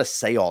figure out how to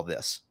say all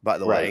this, by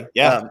the way.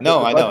 Yeah. I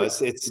know.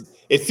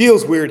 It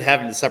feels weird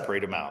having to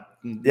separate them out.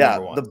 Yeah.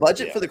 The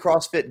budget for the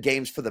CrossFit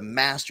Games for the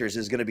Masters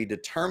is going to be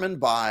determined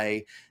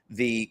by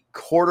the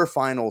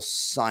quarterfinal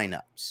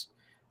signups.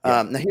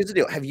 Yeah. Now here's the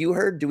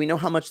deal. Do we know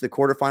how much the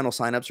quarterfinal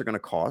signups are going to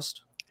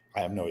cost? I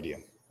have no idea.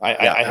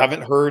 I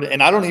haven't heard,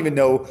 and I don't even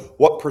know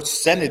what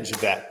percentage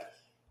of that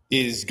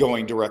is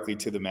going directly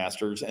to the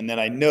Masters. And then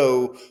I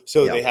know,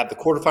 they have the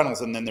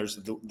quarterfinals, and then there's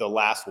the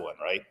last one,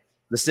 right?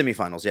 The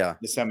semifinals. Yeah.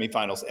 The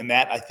semifinals. And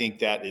that, I think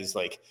that is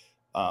like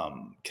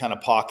kind of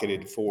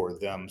pocketed for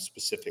them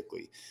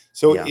specifically.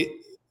 So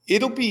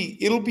it'll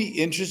be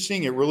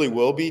interesting. It really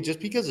will be, just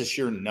because of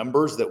sheer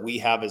numbers that we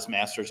have as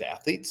Masters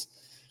athletes.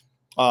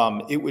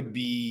 It would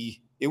be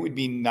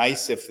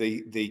nice if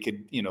they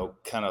could,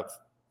 kind of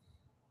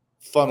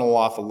funnel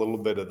off a little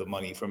bit of the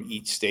money from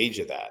each stage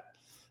of that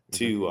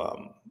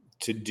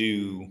to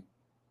do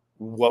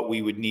what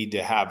we would need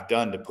to have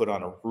done to put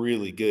on a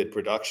really good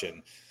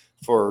production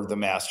for the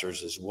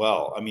Masters as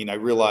well. I mean, I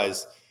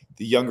realize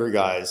the younger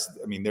guys,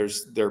 I mean,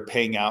 they're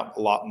paying out a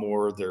lot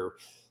more. Their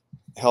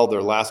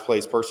last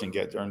place person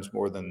earns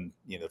more than,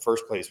 the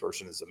first place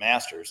person is the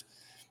Masters,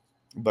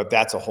 but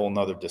that's a whole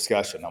nother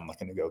discussion. I'm not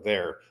going to go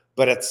there,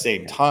 but at the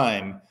same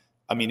time,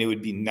 I mean, it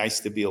would be nice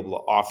to be able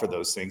to offer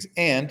those things.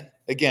 And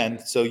again,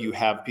 so you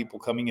have people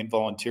coming in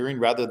volunteering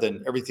rather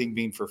than everything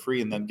being for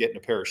free and then getting a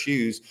pair of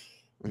shoes,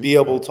 be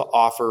able to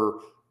offer,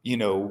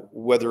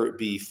 whether it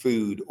be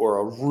food or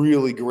a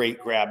really great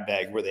grab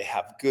bag where they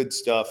have good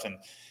stuff and,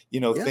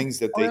 things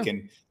that they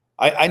can.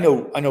 I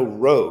know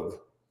Rogue.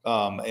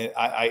 And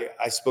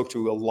I spoke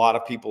to a lot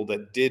of people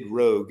that did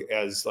Rogue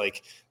as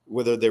like,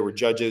 whether they were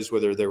judges,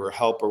 whether they were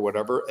help or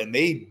whatever, and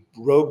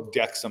Rogue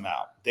decks them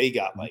out. They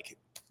got like,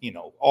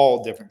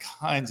 all different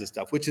kinds of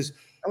stuff, which is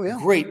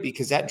great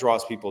because that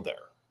draws people there.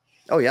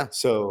 Oh yeah.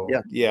 So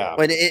yeah.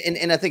 But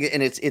and I think,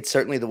 and it's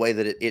certainly the way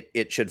that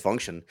it should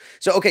function.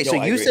 So okay,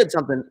 so you said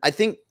something. I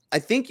think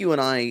you and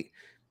I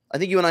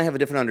have a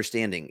different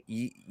understanding.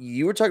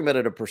 You were talking about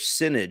it a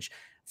percentage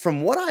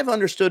from what I've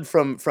understood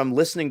from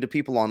listening to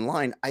people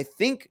online, I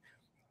think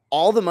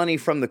all the money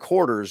from the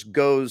quarters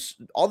goes,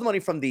 all the money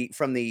from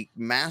the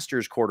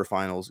Masters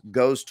quarterfinals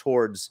goes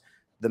towards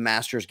the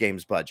Masters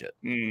games budget.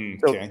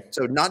 Okay.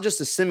 So not just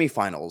the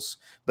semifinals,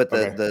 but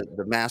Okay.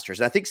 the Masters.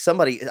 And I think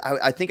somebody,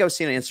 I think I was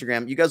seeing on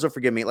Instagram. You guys will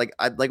forgive me. Like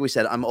we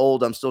said, I'm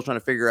old. I'm still trying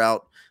to figure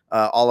out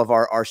all of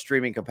our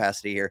streaming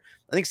capacity here.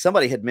 I think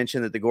somebody had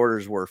mentioned that the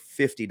quarters were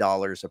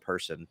 $50 a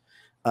person.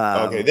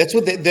 Okay, that's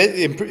what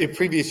in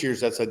previous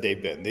years. That's what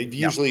they've been. They've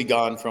Yeah. usually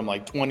gone from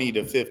like 20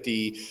 to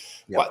 50.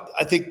 Yeah. Well,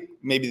 I think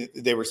maybe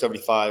they were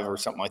 75 or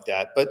something like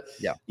that. But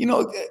Yeah.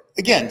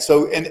 again,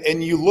 so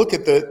and you look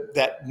at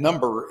that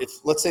number. If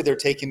let's say they're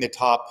taking the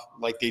top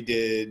like they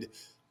did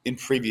in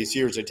previous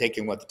years, they're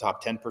taking what, the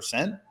top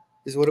 10%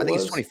 is what it I think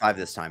was. it's 25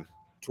 this time.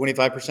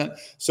 25%.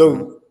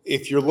 So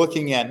if you're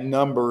looking at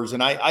numbers,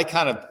 and I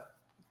kind of,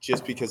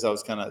 just because I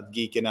was kind of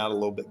geeking out a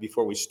little bit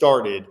before we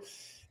started.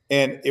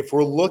 And if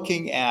we're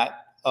looking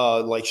at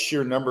like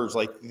sheer numbers,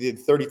 like the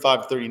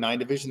 35-39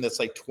 division, that's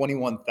like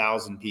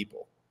 21,000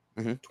 people,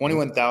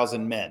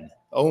 21,000 men,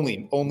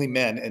 only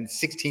men, and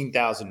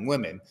 16,000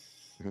 women.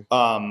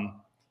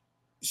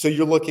 So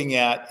you're looking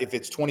at, if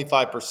it's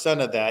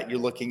 25% of that, you're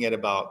looking at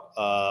about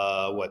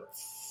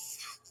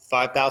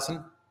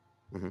 5,000?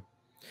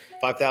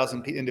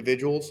 5,000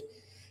 individuals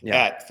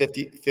at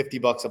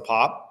 $50 a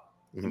pop.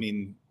 I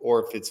mean,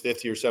 or if it's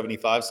 50 or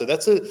 75. So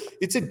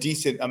it's a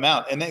decent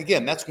amount. And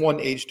again, that's one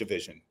age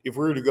division. If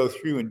we were to go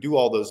through and do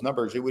all those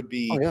numbers, it would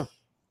be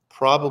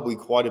probably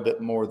quite a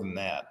bit more than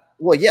that.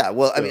 Well, yeah.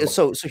 Well, I mean,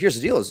 so here's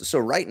the deal. So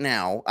right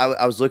now,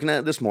 I was looking at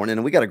it this morning,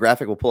 and we got a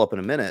graphic we'll pull up in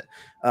a minute.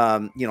 I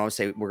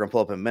say we're gonna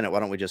pull up in a minute. Why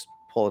don't we just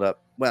pull it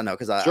up? Well, no,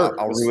 because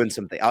I'll ruin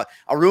something. I'll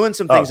ruin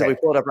some things that we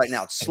pulled up right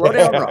now. Slow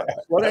down, Ron.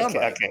 Slow down.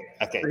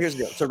 Okay. So here's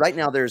the deal. So right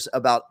now, there's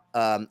about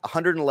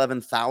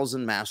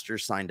 111,000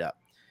 masters signed up.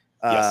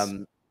 Yes.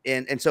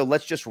 And so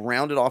let's just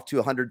round it off to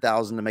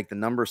 100,000 to make the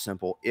number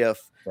simple. If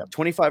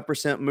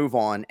 25% move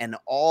on, and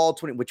all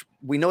 20, which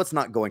we know it's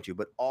not going to,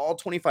 but all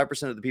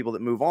 25% of the people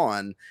that move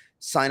on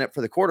sign up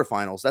for the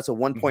quarterfinals, that's a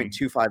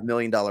 $1.25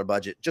 million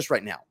budget just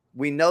right now.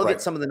 We know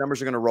that some of the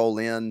numbers are going to roll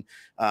in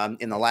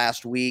the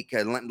last week,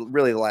 and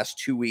really the last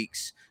 2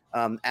 weeks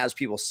as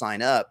people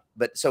sign up.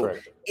 But so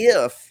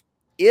if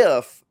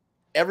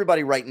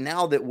everybody right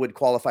now that would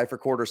qualify for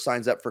quarters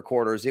signs up for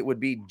quarters, it would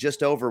be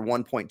just over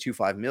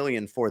 1.25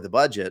 million for the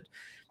budget.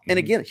 And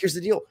again, here's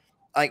the deal.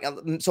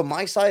 So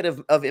my side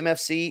of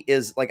MFC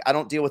is like, I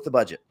don't deal with the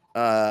budget.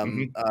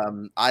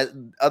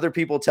 Other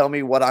people tell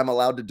me what I'm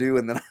allowed to do,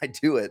 and then I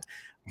do it.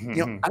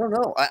 I don't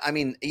know. I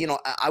mean,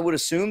 I would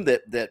assume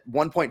that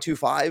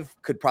 1.25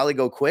 could probably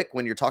go quick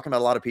when you're talking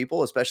about a lot of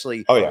people,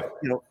 especially,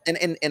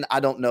 and I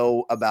don't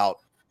know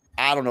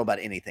about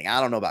anything. I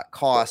don't know about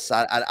costs.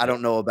 I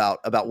don't know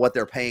about what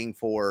they're paying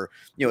for,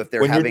 if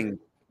they're having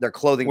their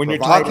clothing. When you're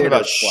talking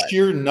about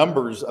sheer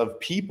numbers of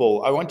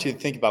people, I want you to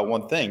think about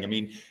one thing. I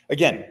mean,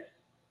 again,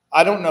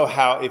 I don't know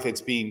if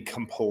it's being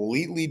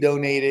completely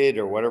donated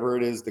or whatever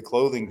it is, the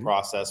clothing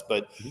process,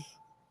 but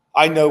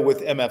I know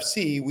with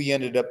MFC, we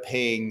ended up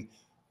paying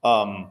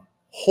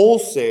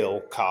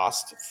wholesale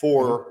cost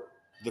for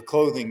the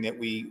clothing that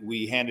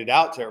we handed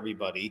out to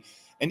everybody.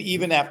 And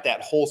even at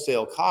that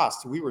wholesale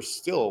cost, we were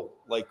still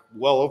like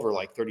well over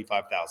like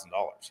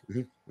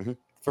 $35,000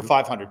 for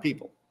 500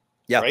 people.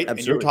 Yeah, right.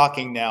 Absolutely. And you're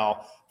talking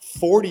now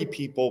 40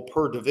 people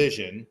per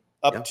division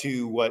up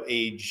to what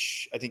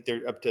age? I think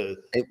they're up to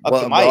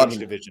my age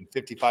division,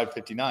 55,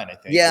 59, I think.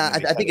 Yeah,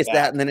 I think it's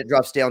that. And then it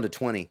drops down to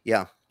 20.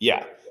 Yeah.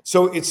 Yeah.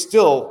 So it's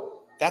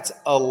still, that's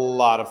a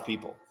lot of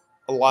people,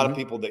 of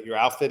people that you're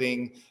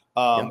outfitting.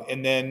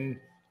 And then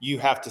you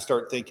have to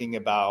start thinking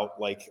about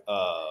like,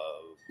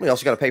 we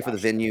also got to pay for the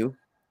venue.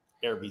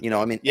 Everything.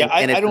 I mean,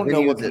 I don't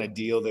know what kind of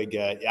deal they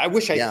get. I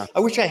wish I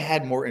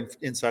had more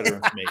insider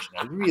information.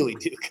 I really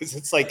do, because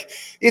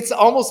it's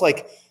almost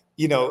like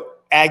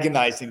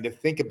agonizing to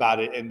think about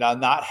it and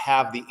not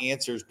have the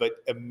answers, but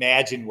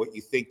imagine what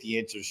you think the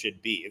answers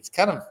should be. It's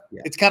kind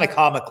of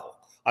comical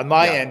on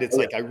my end. It's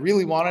like I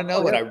really want to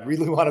know, and I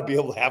really want to be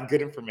able to have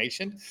good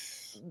information,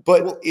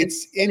 but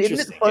it's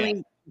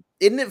interesting.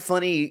 Isn't it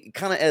funny,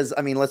 kind of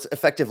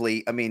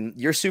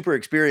you're super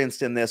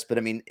experienced in this, but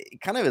I mean,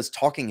 kind of as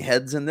talking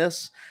heads in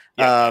this,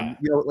 I'm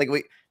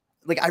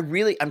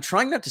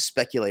trying not to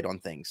speculate on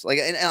things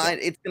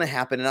it's going to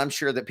happen. And I'm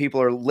sure that people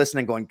are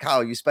listening going,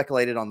 Kyle, you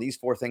speculated on these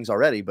 4 things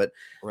already, but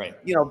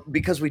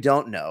because we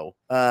don't know.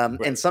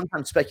 And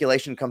sometimes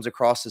speculation comes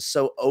across as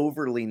so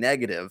overly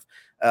negative.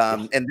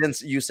 And then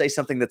you say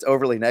something that's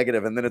overly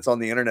negative, and then it's on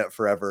the internet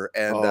forever.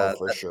 And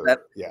that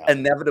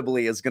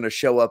inevitably is going to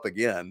show up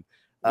again.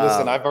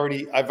 Listen, I've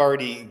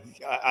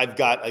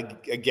got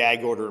a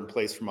gag order in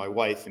place for my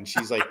wife, and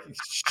she's like,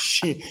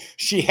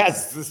 she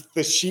has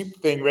the sheep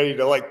thing ready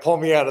to like pull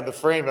me out of the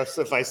frame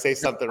if I say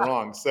something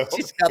wrong. So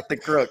she's got the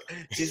crook.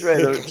 She's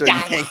ready to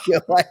yank you.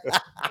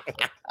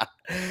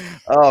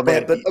 Oh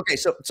man, but okay.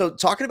 So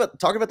talking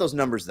about those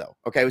numbers though.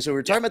 Okay, so we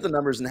were talking about the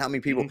numbers and how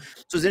many people.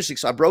 So it's interesting.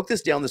 So I broke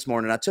this down this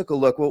morning. I took a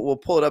look. We'll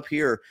pull it up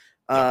here.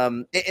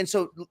 And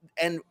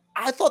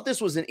I thought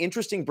this was an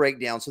interesting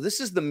breakdown. So this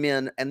is the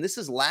men, and this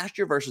is last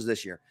year versus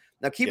this year.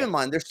 Now, keep in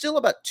mind, there's still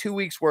about 2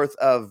 weeks worth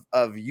of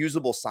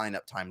usable sign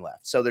up time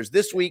left. So there's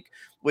this week,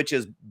 which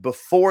is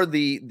before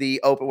the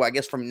open. Well, I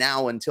guess from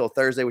now until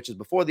Thursday, which is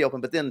before the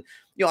open. But then,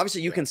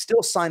 obviously, you can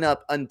still sign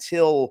up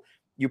until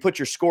you put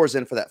your scores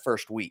in for that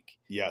first week.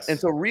 Yes. And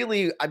so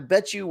really, I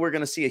bet you we're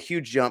going to see a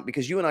huge jump,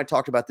 because you and I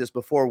talked about this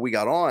before we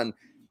got on.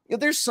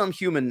 There's some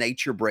human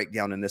nature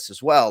breakdown in this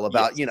as well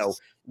about,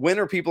 when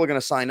are people going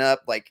to sign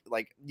up? Like,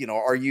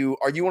 are you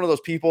one of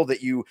those people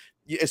that you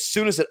as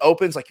soon as it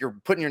opens, like you're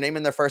putting your name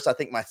in there first? I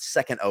think my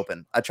second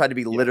open, I tried to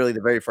be literally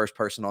the very first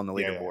person on the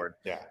leaderboard.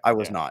 I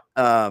was not.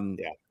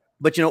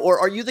 But, or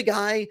are you the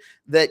guy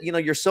that,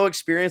 you're so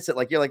experienced that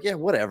like, you're like, yeah,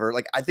 whatever.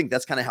 Like, I think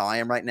that's kind of how I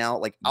am right now.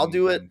 Like, I'll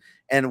do it.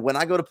 And when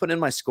I go to put in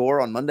my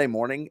score on Monday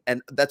morning,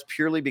 and that's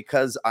purely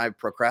because I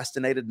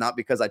procrastinated, not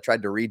because I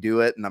tried to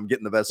redo it and I'm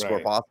getting the best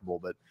score possible,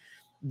 but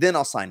then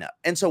I'll sign up.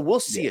 And so we'll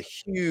see a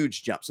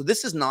huge jump. So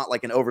this is not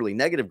like an overly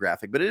negative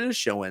graphic, but it is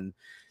showing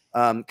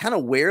kind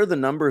of where the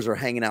numbers are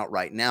hanging out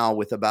right now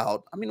with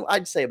about,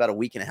 I'd say about a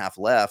week and a half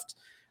left.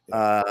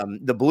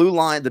 The blue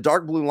line, the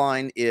dark blue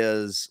line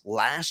is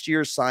last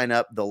year's sign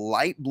up. The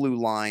light blue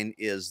line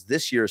is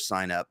this year's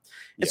sign up.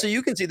 And so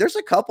you can see there's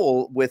a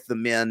couple with the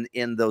men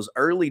in those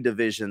early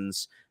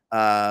divisions,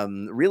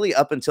 really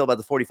up until about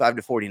the 45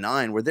 to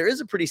 49, where there is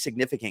a pretty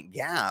significant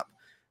gap.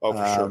 Oh,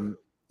 for sure.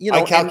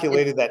 I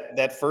calculated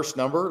that first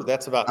number.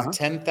 That's about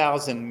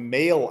 10,000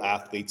 male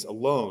athletes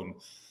alone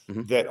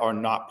that are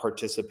not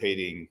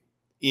participating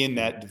in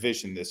that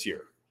division this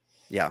year.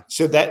 Yeah.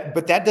 So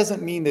but that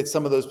doesn't mean that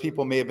some of those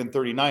people may have been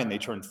 39, they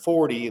turned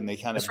 40 and they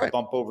kind of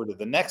bump over to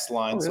the next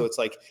line. So it's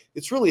like,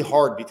 it's really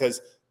hard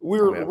because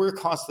we're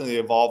constantly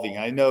evolving.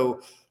 I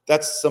know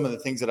that's some of the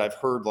things that I've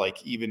heard,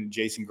 like even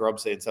Jason Grubb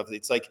say and stuff.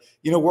 It's like,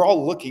 we're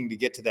all looking to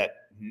get to that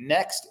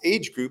next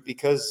age group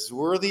because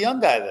we're the young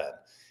guy then.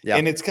 Yeah.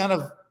 And it's kind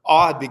of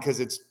odd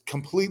because it's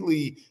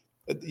completely,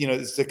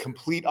 it's the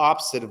complete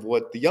opposite of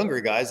what the younger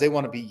guys, they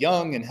want to be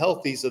young and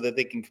healthy so that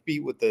they can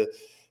compete with the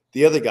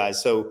other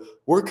guys. So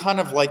we're kind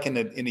of like in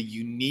a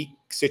unique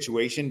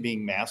situation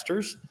being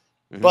masters,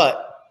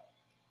 but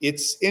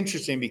it's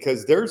interesting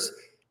because there's,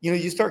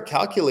 you start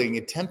calculating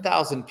at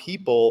 10,000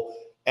 people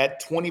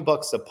at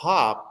 $20 a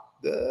pop.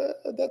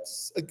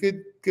 That's a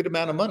good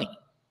amount of money.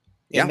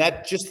 And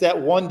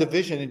that one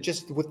division and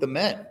just with the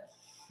men.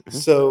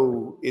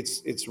 So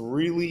it's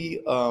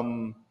really,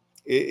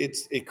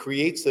 it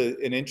creates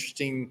an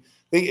interesting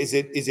thing. Is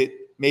it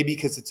maybe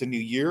because it's a new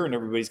year and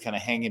everybody's kind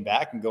of hanging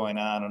back and going,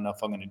 I don't know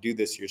if I'm going to do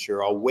this year.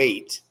 Sure, I'll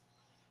wait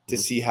to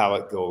see how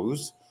it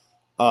goes.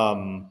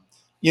 I'm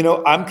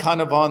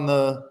kind of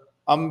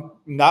I'm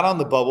not on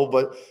the bubble,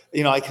 but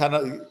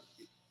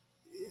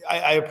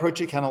I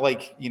approach it kind of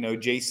like,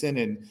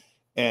 Jason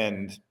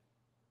and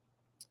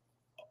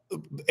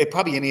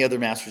probably any other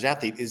Masters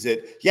athlete is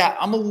that,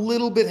 I'm a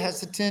little bit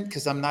hesitant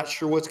because I'm not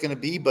sure what's going to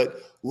be,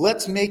 but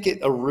let's make it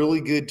a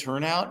really good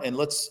turnout and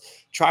let's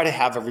try to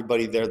have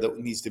everybody there that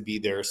needs to be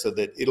there so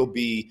that it'll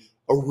be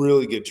a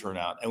really good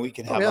turnout and we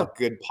can have a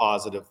good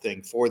positive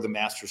thing for the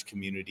Masters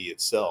community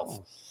itself.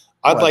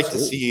 I'd like to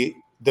see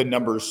the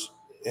numbers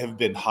have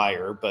been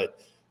higher,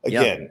 but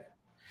again,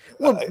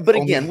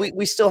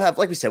 we still have,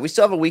 like we said, we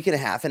still have a week and a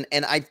half, and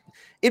it'd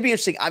be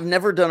interesting. I've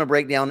never done a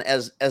breakdown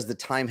as the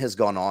time has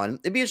gone on.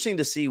 It'd be interesting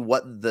to see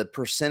what the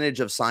percentage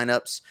of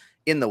signups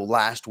in the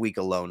last week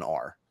alone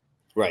are.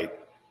 Right.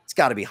 It's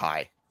got to be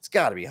high. It's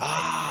got to be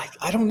high.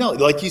 I don't know.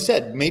 Like you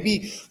said,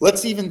 maybe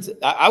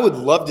I would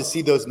love to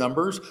see those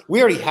numbers. We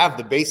already have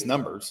the base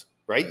numbers,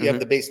 right? You have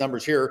the base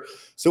numbers here.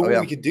 So what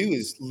we could do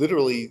is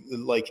literally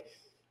like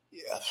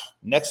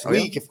next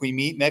week, if we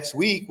meet next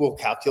week, we'll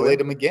calculate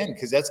them again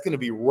because that's going to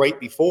be right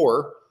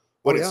before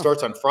when it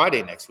starts on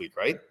Friday next week,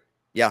 right?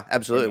 Yeah,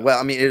 absolutely. Well,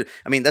 I mean,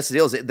 that's the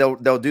deal. Is they'll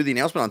do the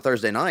announcement on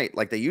Thursday night,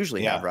 like they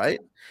usually have, right?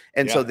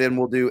 And so then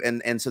we'll do,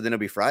 and so then it'll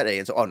be Friday.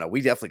 And so,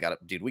 we definitely got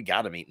to, dude. We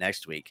got to meet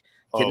next week.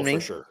 Kidding me?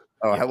 For sure.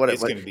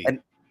 It's going to be.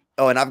 And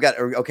I've got.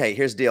 Okay,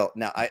 here's the deal.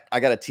 Now I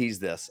got to tease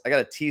this. I'm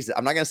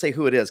not going to say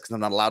who it is because I'm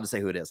not allowed to say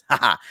who it is.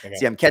 Okay.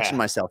 See, I'm catching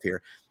myself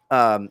here.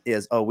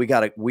 We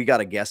got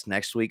a guest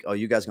next week. Oh,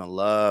 you guys are gonna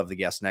love the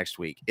guest next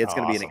week. It's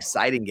gonna be an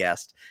exciting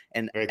guest,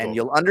 and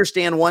you'll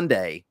understand one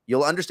day.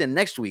 You'll understand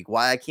next week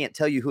why I can't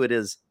tell you who it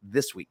is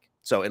this week.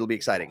 So it'll be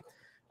exciting.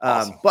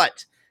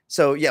 But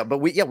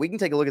we can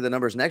take a look at the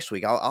numbers next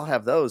week. I'll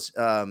have those.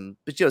 So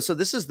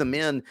this is the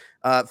men.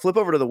 Flip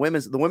over to the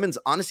women's. The women's,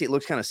 honestly, it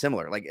looks kind of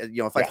similar. Like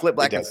if I flip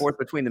back and forth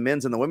between the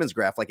men's and the women's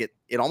graph, like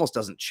it almost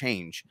doesn't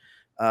change.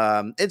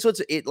 And so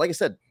it's like I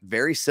said,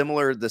 very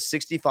similar. The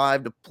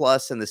 65 to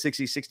plus and the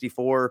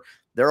 60-64,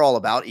 they're all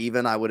about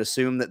even. I would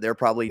assume that they're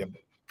probably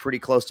pretty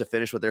close to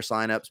finish with their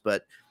signups,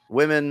 but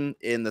women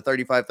in the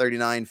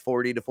 35-39,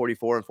 40 to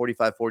 44 and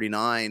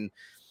 45-49,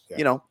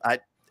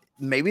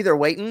 maybe they're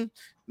waiting.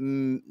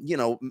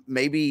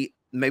 Maybe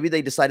maybe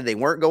they decided they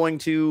weren't going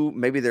to.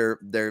 Maybe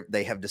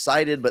they have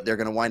decided, but they're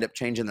going to wind up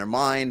changing their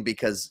mind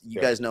because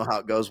you guys know how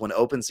it goes when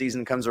open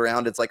season comes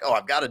around. It's like, oh,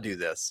 I've got to do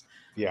this.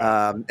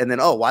 Yeah. And then,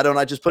 oh, why don't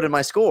I just put in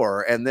my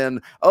score? And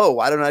then, oh,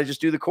 why don't I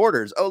just do the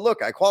quarters? Oh,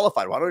 look, I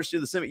qualified. Why don't I just do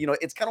the semi?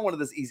 It's kind of one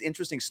of these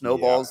interesting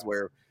snowballs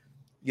where,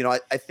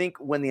 I think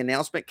when the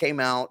announcement came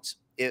out,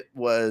 it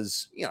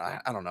was,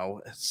 I don't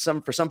know,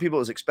 for some people it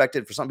was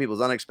expected, for some people it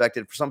was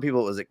unexpected, for some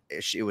people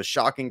it was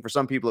shocking, for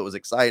some people it was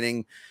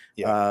exciting.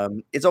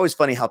 It's always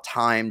funny how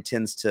time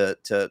tends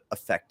to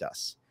affect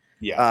us.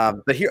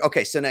 But here,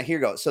 okay, so now here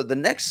you go. So the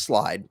next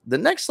slide's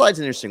an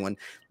interesting one.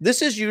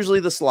 This is usually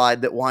the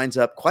slide that winds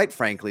up, quite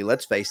frankly,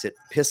 let's face it,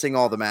 pissing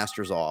all the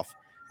Masters off.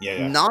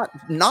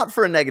 Not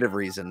for a negative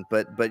reason,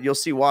 but you'll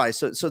see why.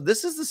 So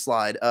this is the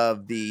slide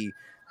of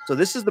so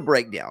this is the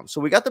breakdown.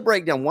 So we got the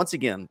breakdown once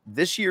again.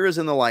 This year is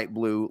in the light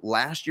blue,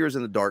 last year is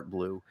in the dark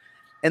blue.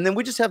 And then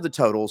we just have the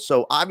totals.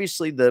 So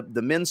obviously the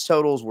men's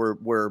totals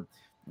were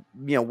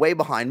way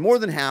behind, more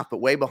than half, but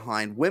way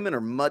behind. Women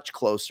are much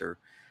closer.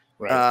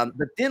 Right.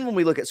 But then when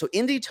we look at, so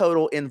Indy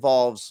total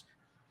involves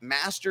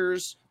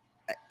Masters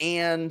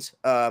and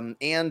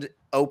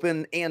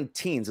Open and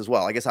teens as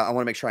well. I guess I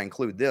want to make sure I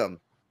include them.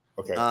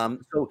 Okay.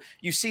 So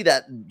you see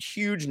that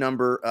huge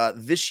number.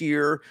 This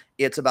year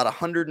it's about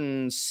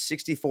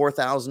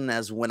 164,000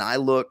 as when I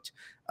looked.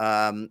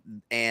 And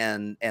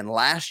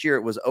last year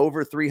it was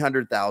over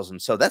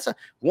 300,000. So that's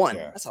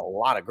that's a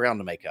lot of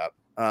ground to make up.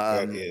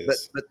 But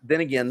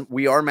then again,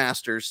 we are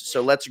masters,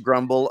 so let's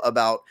grumble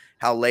about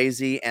how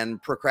lazy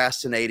and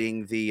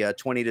procrastinating the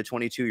 20 to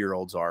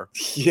 22-year-olds are.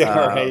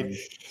 Right.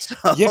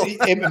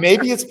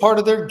 Maybe it's part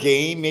of their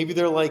game. Maybe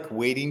they're like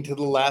waiting to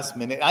the last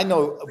minute. I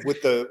know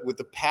with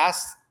the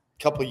past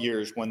couple of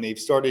years when they've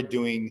started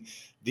doing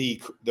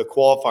the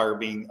qualifier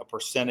being a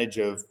percentage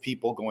of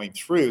people going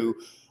through,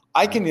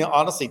 I can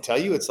honestly tell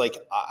you, it's like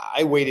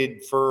I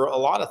waited for a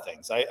lot of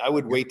things. I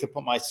would wait to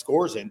put my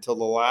scores in till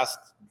the last.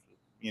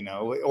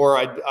 Or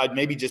I'd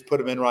maybe just put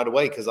them in right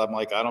away because I'm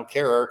like, I don't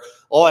care.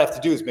 All I have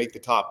to do is make the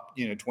top,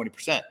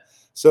 20%.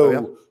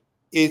 So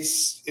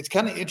it's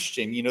kind of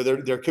interesting.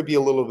 There could be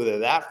a little bit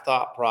of that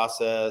thought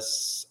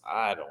process.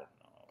 I don't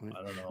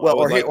know. Well,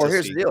 or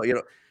here's the deal.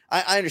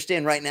 I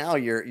understand right now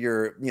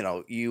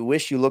you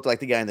wish you looked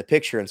like the guy in the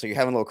picture. And so you're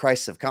having a little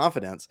crisis of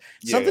confidence.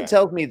 Something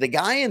tells me the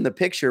guy in the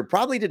picture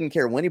probably didn't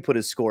care when he put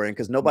his score in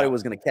because nobody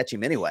was going to catch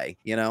him anyway,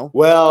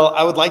 Well,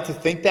 I would like to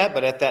think that,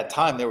 but at that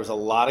time there was a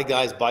lot of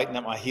guys biting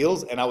at my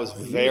heels and I was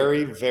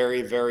very,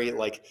 very, very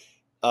like,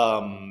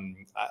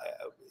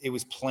 it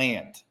was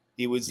planned.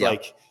 It was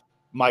like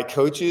my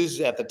coaches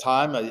at the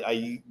time,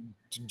 I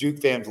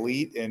Duke Van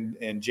Vliet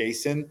and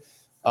Jason,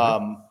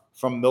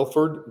 from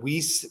Milford,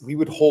 we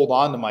would hold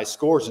on to my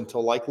scores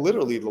until like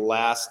literally the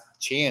last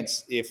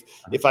chance.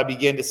 If I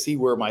began to see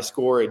where my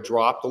score had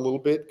dropped a little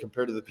bit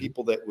compared to the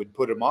people that would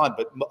put them on,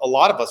 but a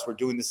lot of us were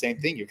doing the same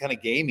thing. You're kind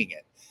of gaming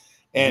it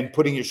and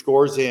putting your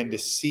scores in to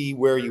see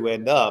where you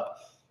end up,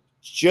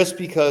 just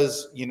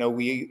because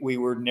we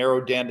were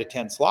narrowed down to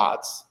 10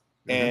 slots,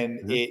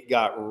 and it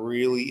got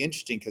really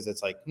interesting because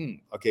it's like,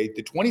 okay,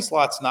 the 20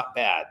 slots not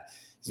bad.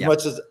 As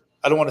much as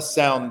I don't want to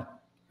sound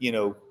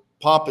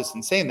pompous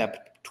in saying that.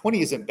 But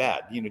 20 isn't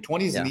bad.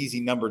 20 is an easy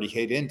number to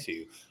hit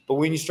into. But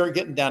when you start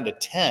getting down to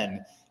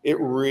 10,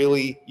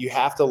 you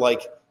have to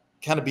like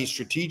kind of be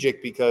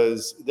strategic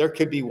because there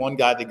could be one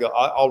guy that go,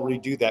 I'll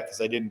redo that because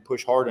I didn't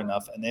push hard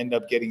enough, and end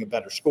up getting a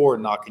better score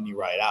and knocking you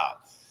right out.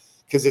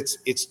 Because it's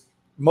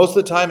most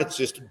of the time it's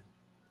just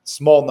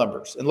small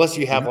numbers, unless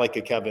you have like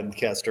a Kevin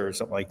Kester or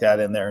something like that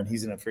in there, and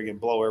he's going to freaking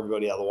blow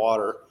everybody out of the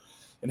water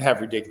and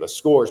have ridiculous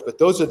scores. But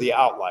those are the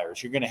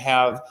outliers. You're going to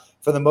have,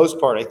 for the most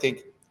part, I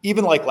think.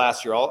 Even like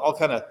last year, I'll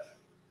kind of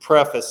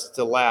preface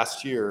to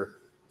last year.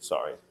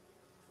 Sorry.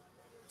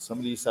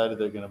 Somebody decided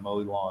they're going to mow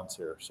lawns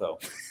here. So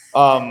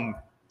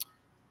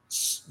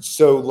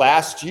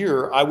last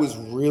year I was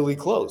really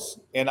close.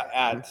 And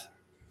at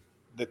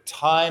the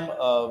time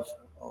of,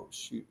 oh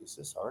shoot, is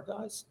this our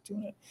guys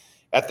doing it?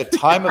 At the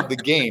time of the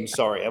game,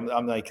 sorry,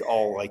 I'm like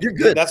all like, you're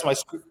good.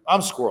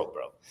 I'm squirreled,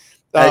 bro.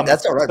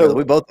 That's all right, brother.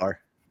 We both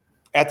are.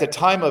 At the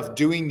time of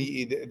doing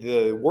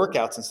the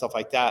workouts and stuff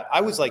like that, I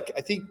was like,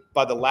 I think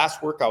by the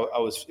last workout, I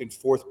was in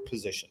 4th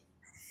position,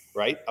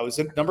 right? I was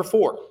in number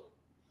 4.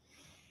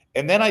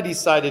 And then I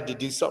decided to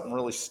do something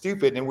really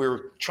stupid. And we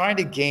were trying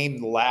to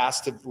game the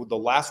last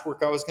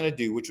work I was going to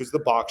do, which was the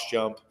box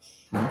jump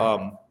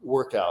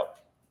workout.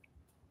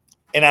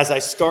 And as I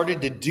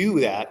started to do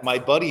that, my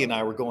buddy and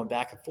I were going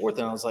back and forth.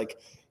 And I was like,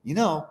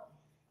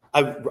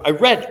 I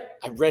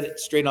read it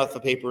straight off the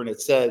paper, and it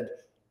said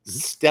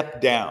step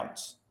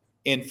downs.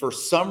 And for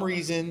some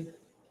reason,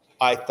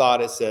 I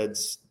thought it said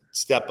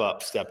step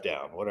up, step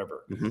down,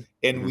 whatever.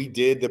 And we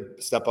did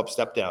the step up,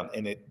 step down.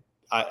 And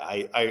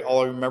I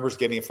all I remember is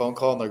getting a phone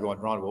call, and they're going,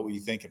 Ron, what were you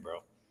thinking,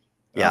 bro?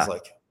 And I was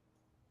like,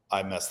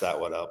 I messed that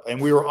one up. And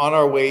we were on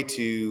our way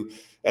to,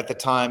 at the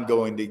time,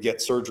 going to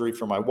get surgery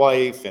for my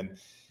wife. And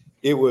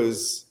it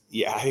was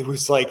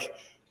like,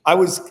 I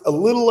was a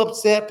little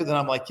upset, but then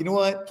I'm like, you know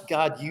what,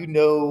 God,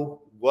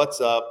 what's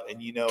up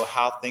and you know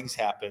how things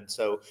happen.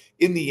 So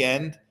in the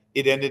end,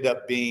 it ended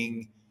up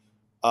being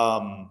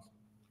the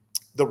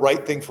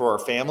right thing for our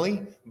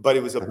family, but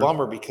it was a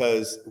bummer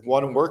because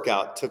one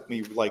workout took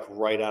me like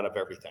right out of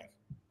everything,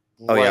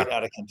 Oh yeah. right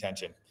out of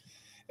contention.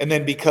 And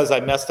then because I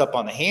messed up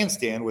on the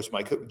handstand, which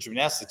my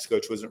gymnastics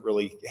coach wasn't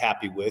really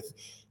happy with,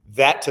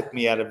 that took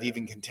me out of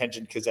even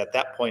contention because at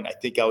that point, I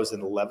think I was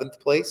in 11th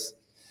place.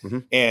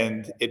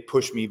 And it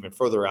pushed me even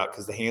further out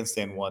because the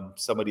handstand one,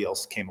 somebody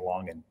else came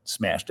along and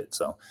smashed it.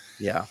 So,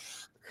 yeah.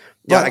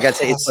 But I gotta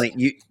say, it's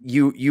funny.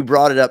 You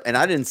brought it up, and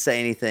I didn't say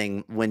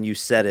anything when you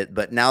said it.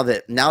 But now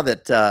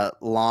that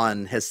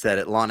Lon has said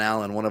it, Lon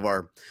Allen, one of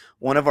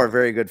our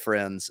very good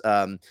friends,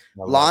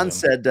 Lon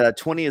said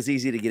 20 is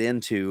easy to get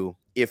into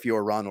if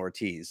you're Ron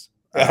Ortiz.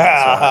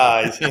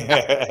 That's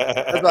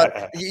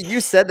about, you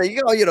said that.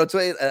 You know,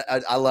 20,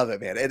 I love it,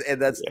 man. And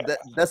that's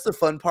the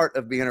fun part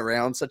of being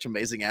around such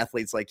amazing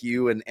athletes like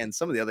you and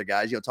some of the other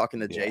guys. You know, talking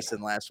to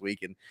Jason last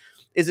week, and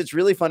it's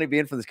really funny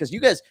being from this because you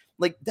guys,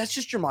 like, that's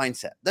just your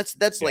mindset.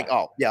 That's like,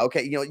 oh yeah,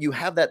 okay, you know, you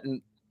have that.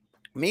 In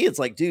me, it's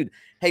like, dude,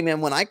 hey man,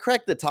 when I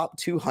cracked the top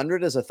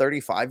 200 as a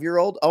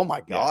 35-year-old, oh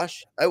my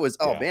gosh, that was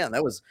man,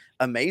 that was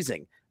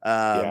amazing.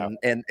 And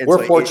we're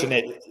so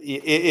fortunate.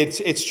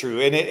 It's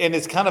true, and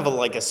it's kind of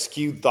like a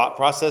skewed thought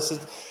process,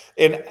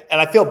 and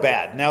I feel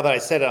bad now that I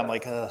said it. I'm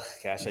like, oh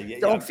gosh,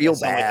 don't feel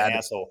sound bad, like an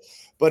asshole.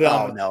 But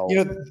no. you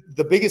know,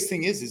 the biggest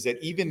thing is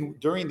that even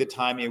during the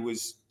time it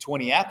was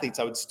 20 athletes,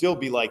 I would still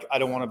be like, I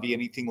don't want to be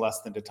anything less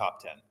than the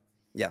top 10.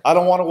 Yeah, I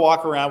don't want to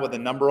walk around with a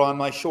number on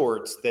my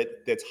shorts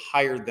that's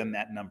higher than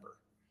that number.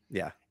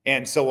 Yeah,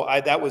 and so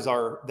that was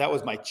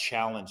my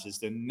challenge, is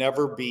to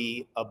never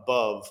be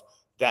above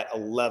that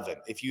 11.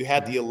 If you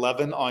had the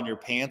 11 on your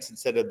pants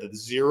instead of the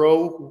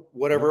 0,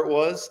 whatever it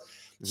was.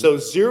 So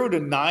 0 to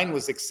 9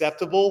 was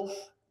acceptable.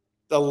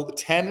 The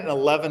 10 and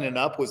 11 and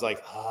up was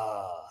like,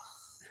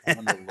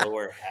 I'm in the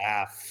lower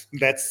half.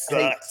 That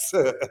sucks.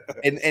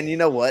 And you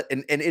know what?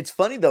 And it's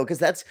funny though, because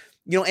that's,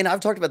 you know, and I've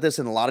talked about this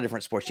in a lot of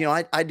different sports. You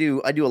know, I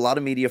do a lot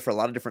of media for a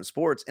lot of different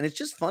sports, and it's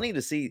just funny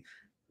to see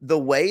the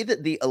way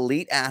that the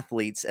elite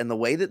athletes and the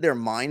way that their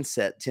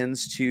mindset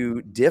tends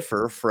to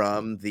differ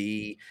from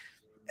the,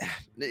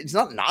 it's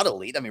not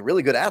elite. I mean,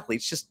 really good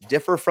athletes just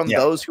differ from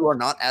those who are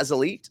not as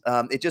elite.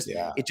 It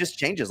just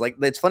changes. Like,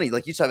 it's funny.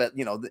 Like you said, that,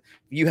 you know,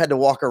 you had to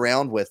walk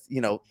around with,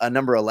 you know, a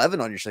number 11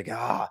 on your, like,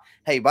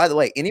 hey, by the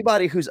way,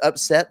 anybody who's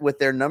upset with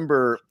their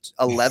number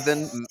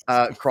 11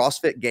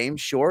 CrossFit Games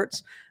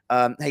shorts,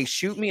 hey,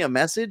 shoot me a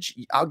message.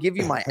 I'll give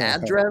you my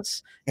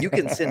address. You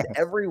can send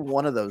every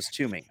one of those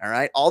to me. All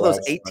right. All those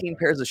 18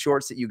 pairs of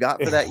shorts that you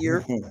got for that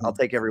year, I'll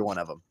take every one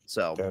of them.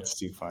 So that's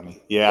too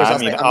funny. Yeah. I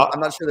mean, I'm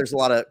not sure there's a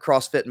lot of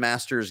CrossFit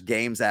Masters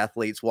Games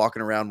athletes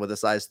walking around with a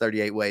size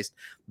 38 waist,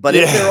 but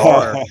if there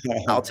are,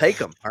 I'll take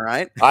them. All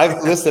right.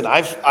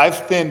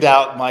 I've thinned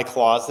out my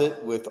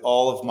closet with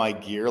all of my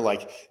gear.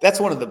 Like, that's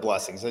one of the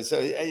blessings. So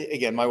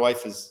again, my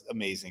wife is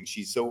amazing.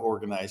 She's so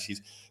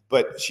organized.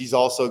 But she's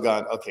also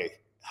gone, okay,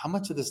 how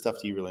much of this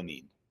stuff do you really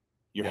need?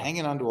 You're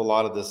hanging on to a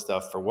lot of this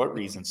stuff for what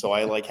reason? So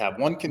I like have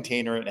one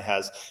container and it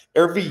has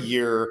every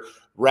year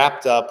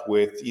wrapped up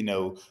with, you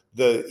know,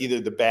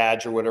 either the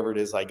badge or whatever it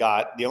is I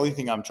got. The only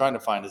thing I'm trying to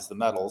find is the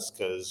medals,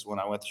 because when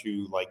I went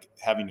through like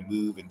having to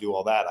move and do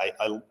all that,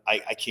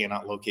 I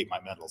cannot locate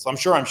my medals. I'm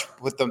sure I'm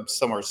put them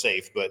somewhere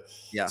safe, but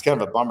it's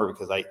kind of a bummer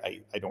because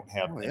I don't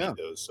have any of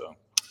those. So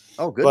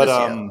goodness.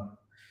 But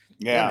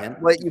yeah, man.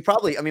 Well, you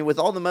probably, I mean, with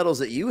all the medals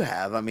that you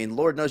have, I mean,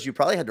 Lord knows you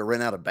probably had to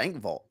rent out a bank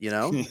vault, you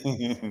know? I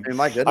mean,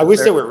 my goodness. I wish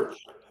they were,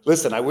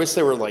 listen, I wish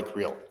they were like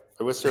real.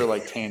 I wish they were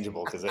like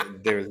tangible, because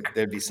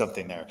there'd be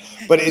something there.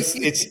 But it's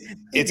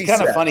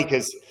kind of funny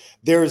because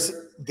there's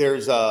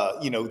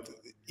you know,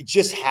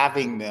 just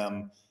having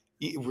them,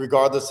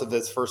 regardless of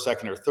this first,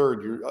 second, or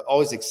third, you're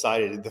always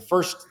excited. The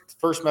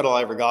first medal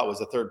I ever got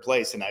was a third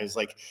place, and I was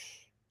like,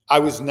 I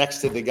was next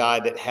to the guy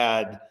that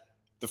had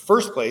the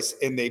first place,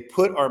 and they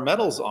put our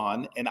medals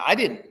on, and I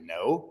didn't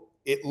know.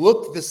 It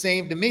looked the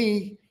same to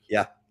me.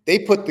 Yeah. They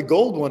put the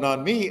gold one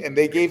on me, and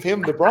they gave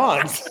him the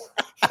bronze.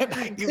 I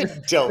didn't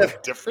even tell the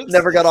difference.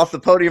 Never got off the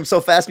podium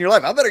so fast in your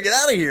life. I better get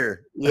out of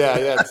here.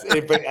 Yeah.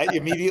 But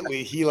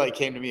immediately he like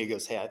came to me and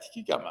goes, "Hey, I think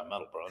you got my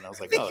medal, bro." And I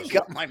was like, "Oh, you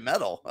got my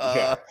medal."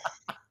 Yeah.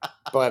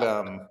 But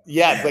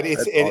but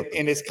it's awesome.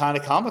 And it's kind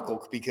of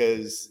comical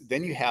because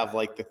then you have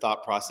like the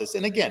thought process.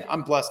 And again,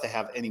 I'm blessed to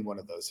have any one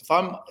of those. If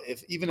I'm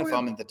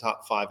in the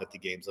top 5 at the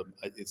games,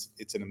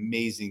 it's an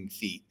amazing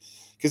feat,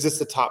 because it's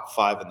the top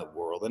 5 in the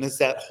world. And it's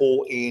that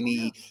whole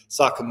Annie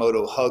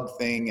Sakamoto hug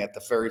thing at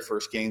the very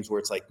first games where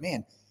it's like,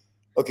 man,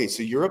 okay,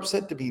 so you're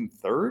upset to being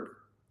third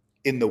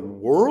in the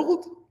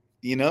world,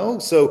 you know?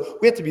 So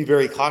we have to be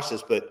very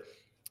cautious. But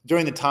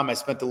during the time I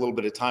spent a little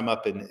bit of time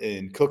up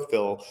in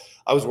Cookeville,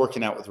 I was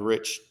working out with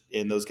Rich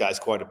and those guys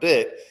quite a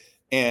bit.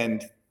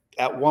 And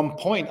at one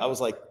point I was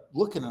like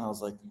looking, and I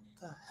was like,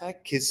 what the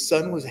heck? His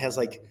son has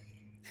like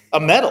a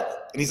medal,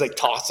 and he's like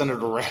tossing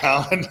it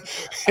around and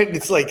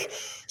it's like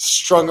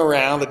strung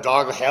around, the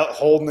dog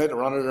holding it and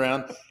running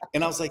around.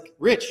 And I was like,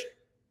 Rich,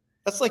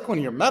 That's like one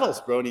of your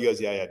medals, bro. And he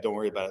goes, yeah, don't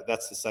worry about it.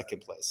 That's the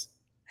second place.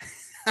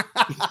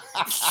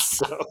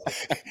 So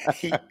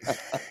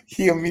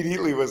he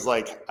immediately was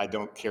like, I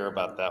don't care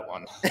about that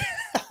one.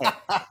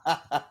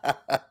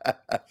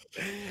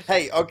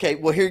 Hey, okay.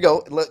 Well, here you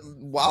go.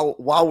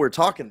 While we're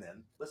talking,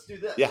 then let's do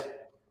this. Yeah.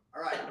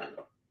 All right.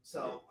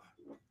 So,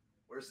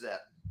 where's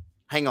that?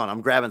 Hang on,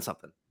 I'm grabbing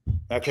something.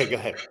 Okay, go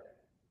ahead.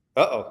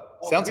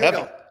 Sounds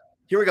heavy.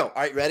 Here we go.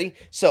 All right, ready?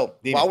 So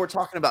while we're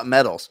talking about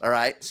medals, all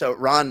right. So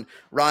Ron,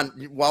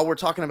 while we're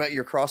talking about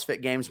your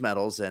CrossFit Games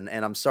medals, and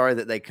I'm sorry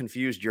that they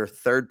confused your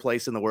third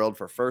place in the world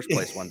for first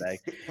place one day.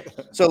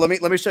 So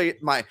let me show you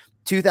my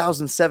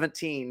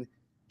 2017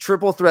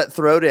 triple threat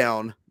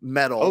throwdown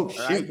medal. Oh, shoot.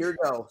 All right, here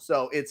we go.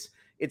 So it's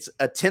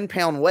a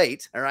 10-pound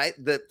weight. All right.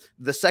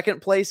 The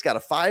second place got a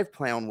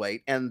 5-pound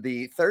weight, and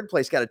the third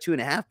place got a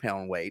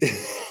 2.5-pound weight.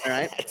 All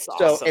right. That's so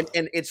awesome.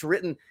 and it's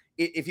written.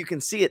 If you can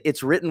see it,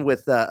 it's written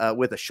with a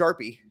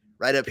Sharpie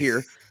right up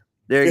here.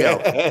 There you go.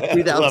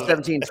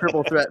 2017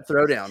 triple threat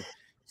throwdown.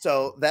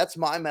 So that's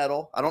my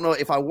medal. I don't know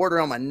if I wore it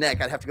around my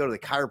neck, I'd have to go to the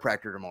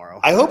chiropractor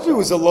tomorrow. I hope it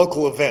was a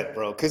local event,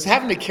 bro, because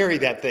having to carry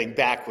that thing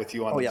back with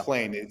you on the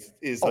plane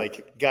is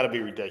like got to be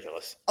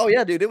ridiculous. Oh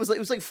yeah, dude. It was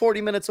like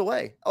 40 minutes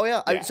away. Oh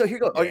yeah. So here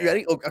you go. Are you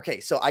ready?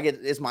 Okay. So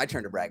it's my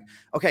turn to brag.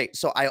 Okay.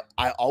 So I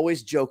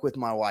always joke with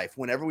my wife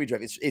whenever we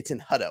drive. It's in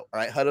Hutto. All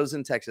right. Hutto's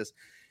in Texas.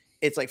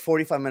 It's like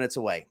 45 minutes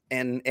away.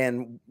 And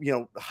you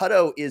know,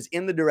 Hutto is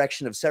in the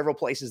direction of several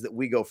places that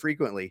we go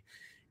frequently.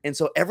 And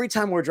so every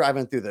time we're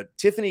driving through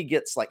Tiffany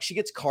gets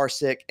car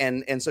sick.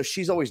 And so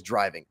she's always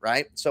driving.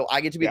 Right. So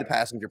I get to be the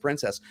passenger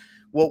princess.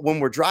 Well, when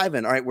we're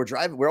driving, all right,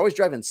 we're always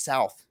driving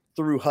south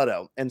through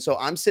Hutto. And so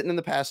I'm sitting in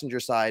the passenger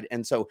side.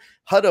 And so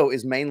Hutto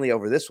is mainly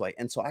over this way.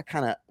 And so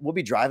we'll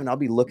be driving. I'll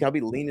be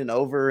leaning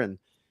over, and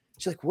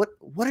she's like,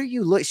 what are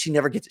you looking? She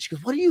never gets it. She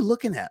goes, what are you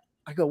looking at?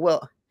 I go,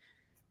 well,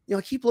 you know,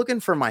 I keep looking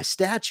for my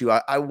statue.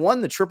 I won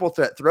the triple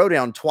threat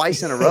throwdown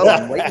twice in a row.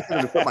 I'm waiting for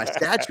them to put my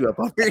statue up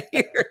over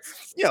here.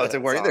 You know,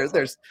 don't worry.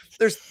 Awesome.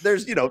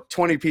 There's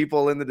 20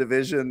 people in the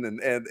division,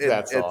 and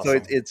that's awesome.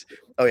 So it's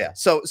oh yeah.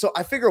 So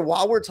I figure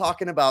while we're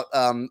talking about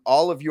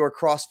all of your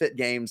CrossFit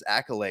Games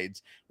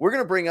accolades, we're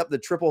gonna bring up the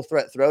triple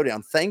threat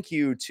throwdown. Thank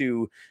you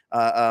to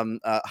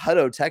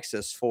Hutto,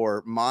 Texas,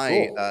 for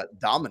my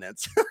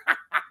dominance.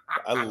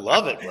 I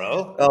love it,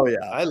 bro. Oh yeah,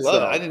 I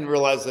love it. I didn't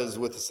realize it was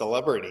with a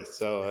celebrity.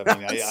 So I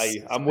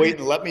mean, I'm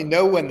waiting. Let me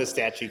know when the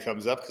statue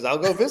comes up because I'll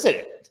go visit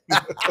it.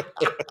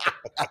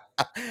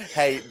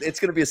 Hey, it's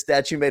going to be a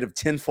statue made of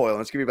tinfoil,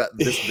 and it's going to be about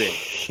this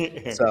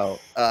big. So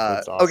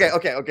awesome.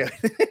 Okay.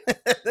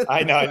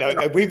 I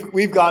know.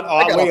 We've gone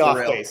way off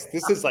base.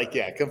 This is like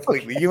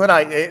completely. You and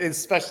I,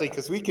 especially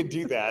because we can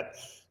do that.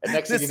 And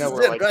next thing you know,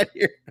 we're like right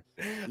here.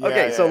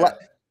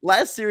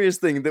 Last serious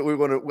thing that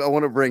I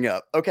want to bring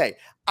up. Okay,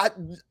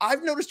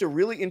 I've noticed a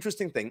really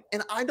interesting thing,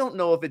 and I don't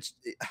know if it's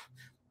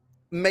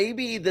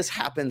maybe this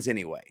happens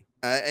anyway.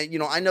 You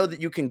know, I know that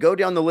you can go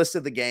down the list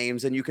of the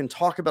games and you can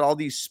talk about all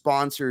these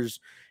sponsors,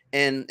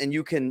 and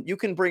you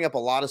can bring up a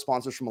lot of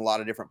sponsors from a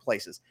lot of different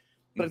places.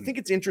 But I think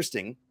it's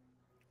interesting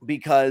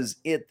because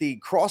at the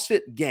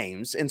CrossFit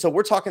Games, and so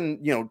we're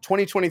talking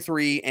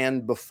 2023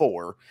 and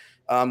before,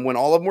 when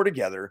all of them were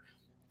together.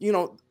 You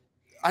know,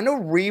 I know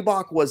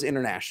Reebok was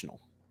international.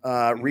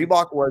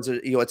 Reebok was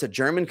it's a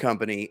German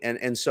company,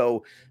 and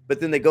so, but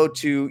then they go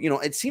to,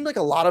 it seemed like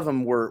a lot of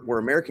them were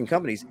American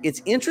companies.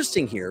 It's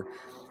interesting here.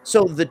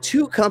 So the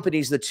two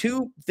companies, the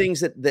two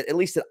things that at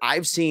least that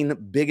I've seen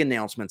big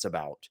announcements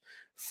about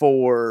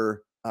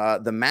for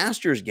the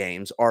Masters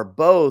Games are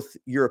both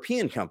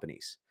European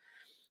companies,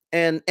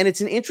 and it's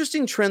an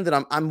interesting trend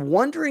that I'm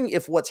wondering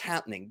if what's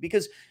happening,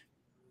 because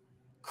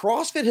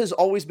CrossFit has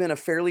always been a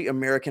fairly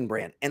American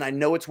brand, and I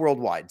know it's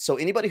worldwide. So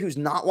anybody who's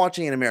not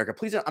watching in America,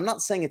 please, I'm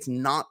not saying it's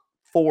not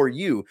for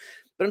you,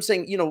 but I'm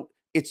saying,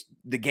 it's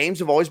the games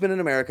have always been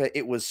in America.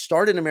 It was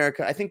started in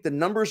America. I think the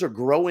numbers are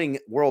growing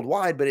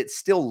worldwide, but it's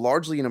still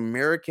largely an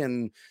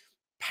American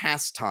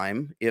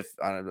pastime, if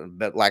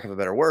lack of a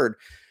better word.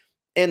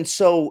 And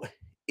so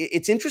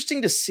it's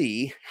interesting to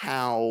see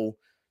how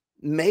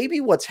maybe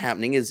what's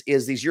happening is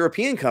these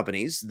European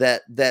companies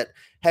that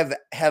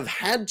have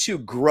had to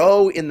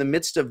grow in the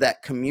midst of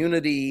that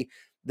community,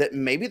 that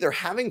maybe they're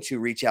having to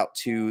reach out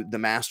to the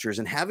masters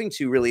and having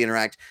to really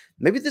interact.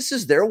 Maybe this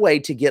is their way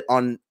to get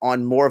on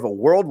more of a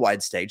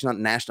worldwide stage, not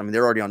national. I mean,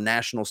 they're already on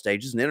national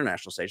stages and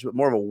international stages, but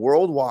more of a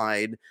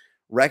worldwide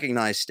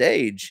recognized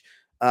stage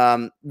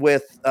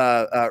with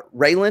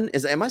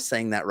Raylan. Am I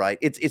saying that right?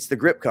 It's the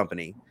grip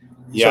company.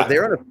 Yeah.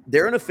 So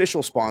they're an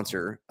official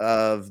sponsor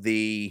of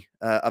the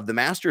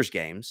Masters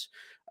Games.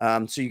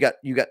 So you got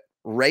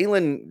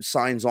Raylan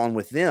signs on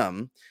with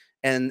them,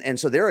 and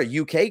so they're a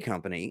UK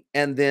company,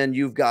 and then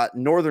you've got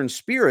Northern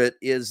Spirit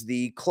is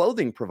the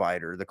clothing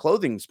provider, the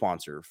clothing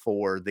sponsor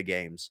for the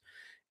games,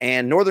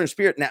 and Northern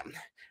Spirit. Now,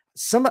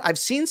 I've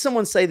seen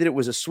someone say that it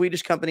was a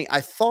Swedish company.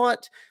 I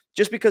thought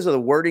just because of the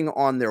wording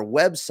on their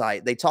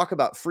website, they talk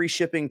about free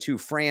shipping to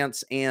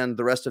France and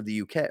the rest of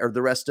the UK or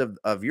the rest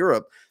of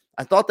Europe.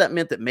 I thought that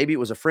meant that maybe it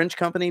was a French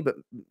company, but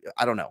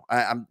I don't know.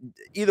 I'm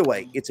either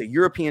way, it's a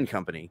European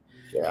company,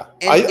 Yeah,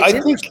 and it's I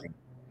think. interesting.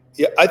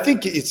 Yeah, I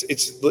think it's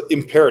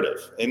imperative,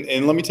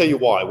 and let me tell you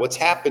why. What's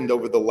happened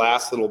over the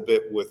last little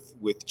bit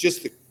with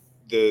just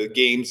the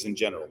games in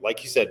general,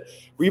 like you said,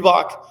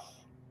 Reebok,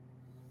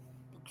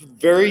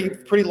 very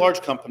pretty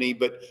large company,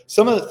 but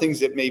some of the things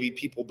that maybe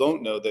people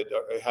don't know that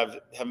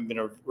haven't been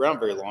around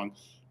very long.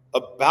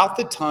 About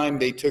the time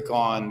they took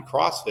on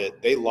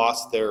CrossFit, they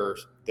lost their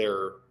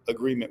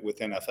agreement with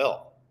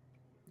NFL.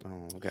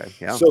 Oh, okay,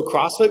 yeah. So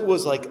CrossFit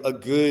was like a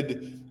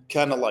good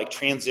kind of like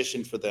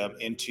transition for them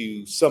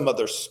into some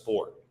other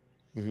sport.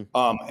 Hmm.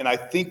 And I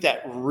think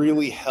that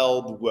really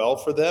held well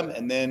for them.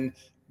 And then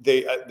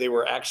they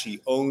were actually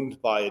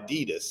owned by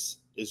Adidas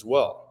as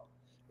well,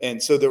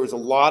 and so there was a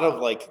lot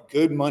of like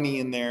good money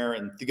in there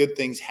and the good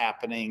things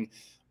happening.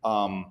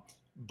 Um,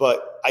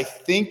 but I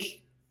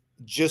think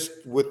just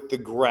with the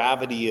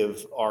gravity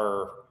of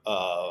our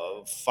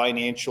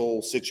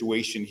financial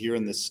situation here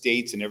in the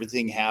States and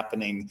everything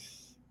happening,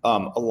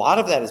 a lot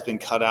of that has been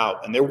cut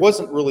out, and there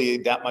wasn't really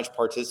that much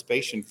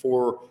participation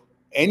for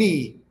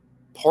any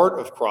part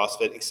of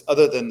CrossFit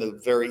other than the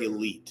very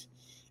elite.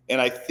 And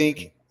I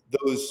think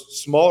those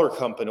smaller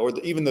companies, or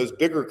even those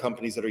bigger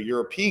companies that are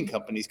European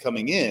companies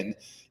coming in,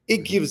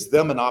 it gives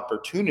them an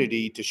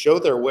opportunity to show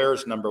their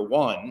wares, number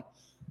one,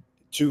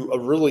 to a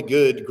really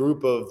good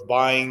group of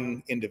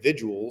buying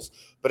individuals,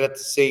 but at the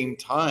same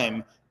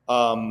time,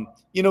 kind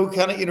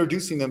of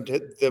introducing them to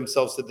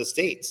themselves to the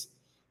States,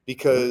 Yep.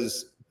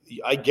 because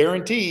I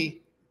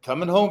guarantee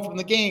coming home from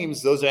the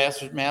games, those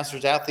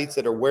masters athletes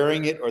that are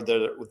wearing it or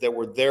that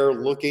were there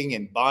looking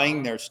and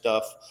buying their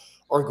stuff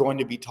are going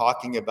to be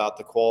talking about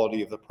the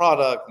quality of the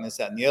product and this,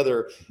 that, and the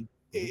other. Hmm.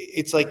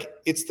 It's like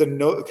it's the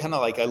no kind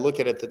of like I look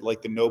at it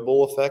like the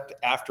Noble effect.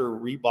 After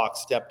Reebok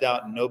stepped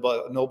out and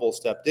Noble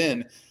stepped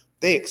in,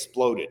 they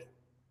exploded.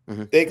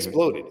 Hmm. They Hmm.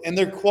 exploded, and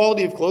their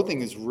quality of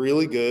clothing is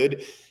really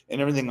good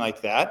and everything like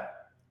that.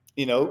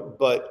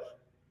 But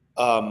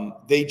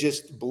they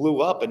just blew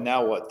up, and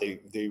now what?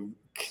 They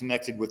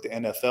connected with the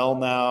NFL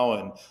now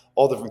and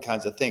all different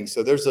kinds of things.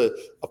 So there's a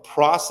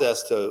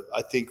process to,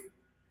 I think,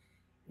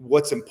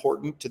 what's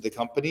important to the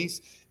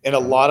companies, and a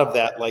Hmm. lot of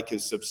that like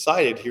has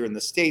subsided here in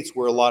the States,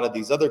 where a lot of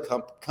these other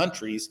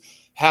countries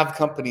have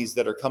companies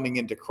that are coming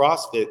into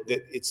CrossFit,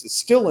 that it's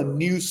still a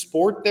new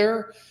sport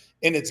there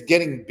and it's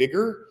getting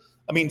bigger.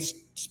 I mean,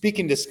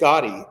 speaking to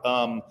Scotty,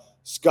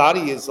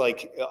 Scotty is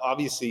like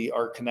obviously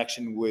our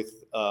connection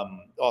with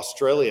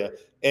Australia,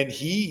 and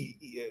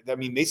I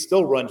mean, they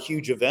still run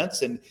huge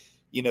events, and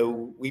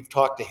we've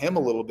talked to him a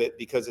little bit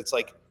because it's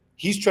like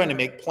he's trying to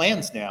make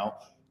plans now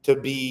to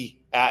be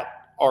at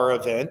our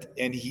event,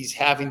 and he's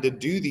having to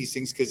do these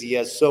things because he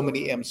has so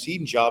many MC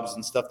jobs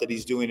and stuff that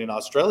he's doing in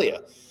Australia.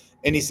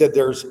 And he said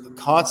there's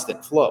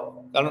constant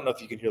flow. I don't know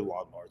if you can hear the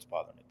lawnmower; it's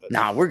bothering me,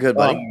 Nah, we're good,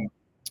 buddy.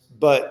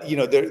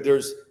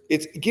 there's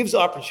it gives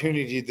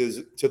opportunity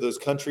to those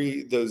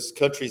countries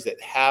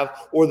that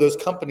have, or those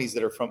companies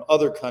that are from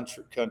other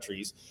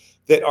countries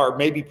that are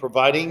maybe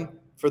providing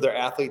for their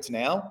athletes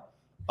now.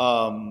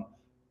 Um,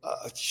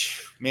 uh,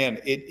 Man,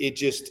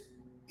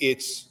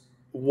 it's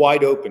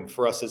wide open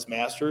for us as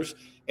masters,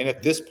 and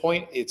at this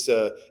point, it's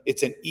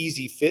an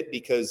easy fit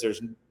because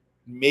there's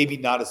maybe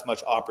not as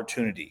much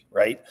opportunity,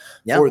 right,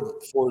 Yeah,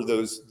 for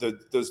those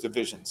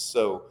divisions.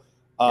 So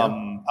yeah.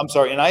 I'm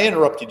sorry, and I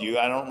interrupted you.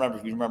 I don't remember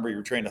if you remember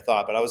your train of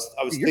thought, but I was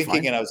You're thinking,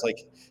 fine. and I was like,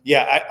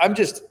 yeah, I'm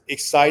just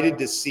excited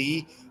to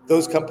see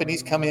those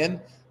companies come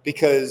in,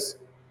 because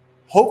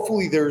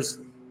hopefully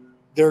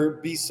there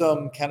be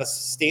some kind of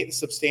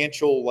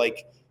substantial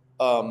like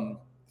um,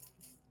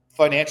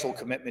 financial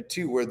commitment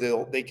too, where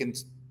they can,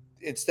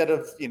 instead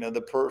of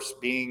the purse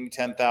being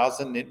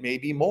 10,000, it may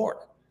be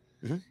more.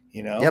 Hmm.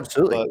 Yeah,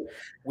 absolutely. But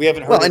we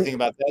haven't heard Well, and anything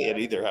about that yet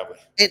either, have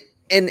we?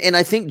 and and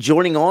I think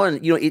joining on,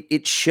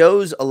 it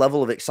shows a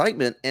level of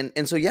excitement, and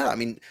so yeah, I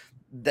mean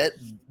that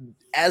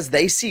as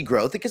they see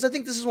growth, because I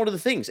think this is one of the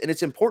things, and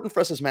it's important for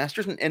us as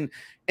masters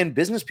and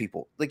business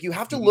people. Like you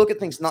have to Mhm. look at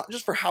things not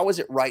just for how is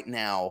it right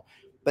now,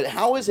 but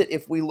how is it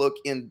if we look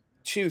in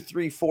 2,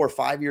 3, 4,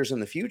 5 years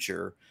in the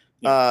future.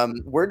 Yeah.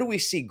 Where do we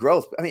see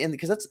growth? I mean, and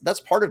because that's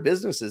part of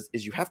business is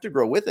you have to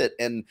grow with it.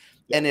 And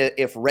Yeah.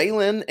 if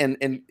Raylan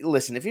and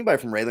listen, if anybody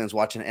from Raylan's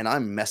watching and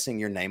I'm messing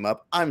your name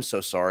up, I'm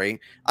so sorry.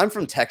 I'm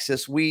from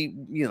Texas. We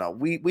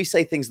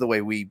say things the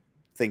way we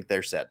think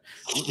they're said.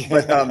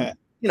 But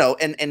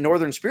and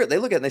Northern Spirit, they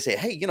look at it and they say,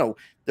 hey,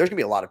 there's gonna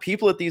be a lot of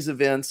people at these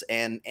events,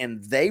 and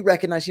they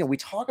recognize, we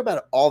talk about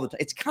it all the time.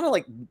 It's kind of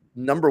like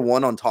number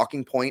one on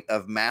talking point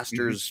of Mhm.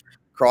 masters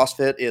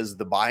CrossFit is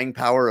the buying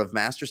power of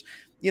masters.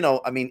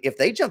 I mean, if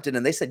they jumped in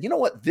and they said, you know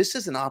what, this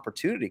is an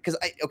opportunity. Because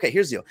okay,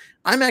 here's the deal.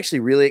 I'm actually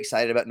really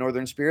excited about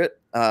Northern Spirit,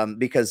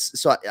 because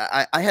so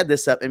I had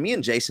this up, and me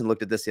and Jason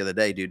looked at this the other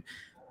day, dude.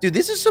 Dude,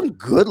 this is some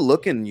good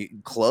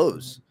looking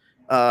clothes.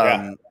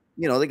 Yeah.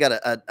 They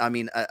got I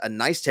mean, a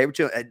nice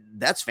temperature.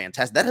 That's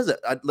fantastic. That has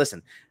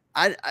listen.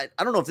 I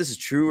don't know if this is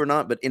true or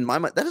not, but in my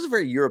mind, that has a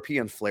very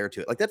European flair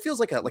to it. Like that feels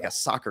like a Yeah.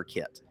 soccer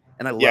kit.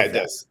 and I Yeah, love it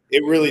that. does.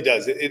 It really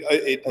does. Oh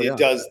It yeah.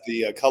 does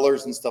the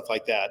colors and stuff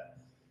like that.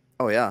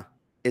 Oh yeah,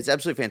 it's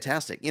absolutely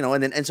fantastic.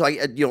 And so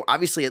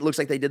obviously it looks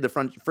like they did the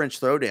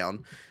French throwdown,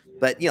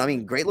 but I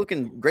mean, great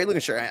looking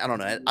shirt. I don't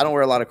know. I don't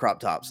wear a lot of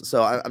crop tops,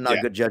 so I'm not a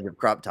Yeah. good judge of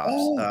crop tops.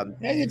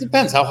 Yeah, it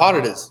depends how hot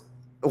it is.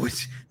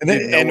 Which, And then,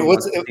 dude, no one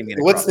wants to see me in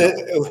a crop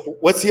top.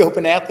 what's the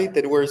open athlete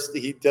that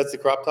he does the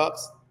crop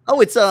tops? Oh,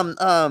 it's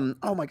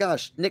oh my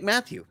gosh, Nick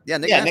Matthew. Yeah,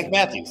 Nick Yeah, Nick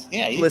Matthew. Matthews.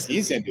 Yeah, Listen,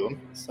 he's into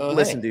them. So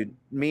listen, hey, dude.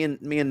 Me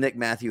and Nick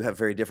Matthew have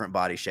very different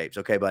body shapes.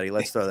 Okay, buddy.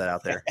 Let's throw that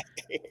out there.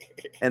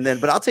 And then,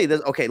 but I'll tell you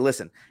this. Okay,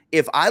 listen.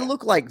 If I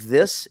look like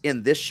this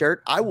in this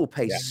shirt, I will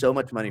pay yeah, so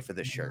much money for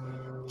this shirt.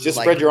 just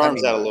Like, spread your I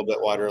arms mean, out a little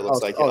bit wider. It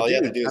looks like all you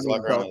have to dude. do I is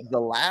walk mean, around the with. the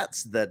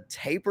lats, the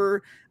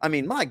taper. I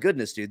mean, my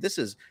goodness, dude. This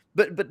is.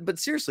 But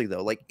seriously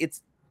though, like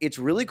it's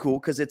really cool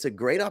because it's a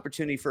great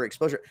opportunity for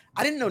exposure.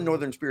 I didn't know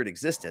Northern Spirit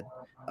existed.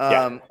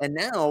 Yeah, And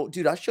now,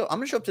 dude, I'm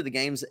gonna show up to the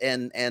games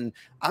and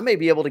I may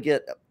be able to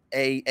get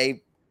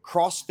a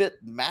CrossFit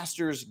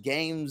Masters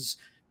Games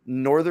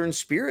Northern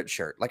Spirit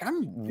shirt. Like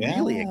I'm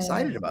really yeah.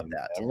 excited about You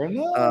that. never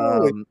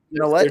know.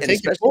 You know what? They're And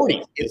taking especially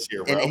 40 this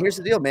year, and bro. here's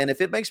the deal, man.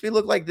 If it makes me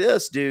look like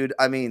this, dude,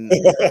 I mean,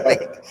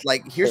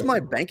 like here's my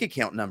bank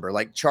account number.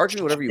 Like charge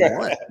me whatever you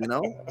want, you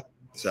know?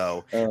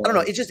 So I don't know.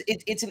 Um, It's just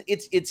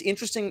it's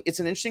interesting. It's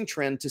an interesting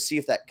trend to see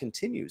if that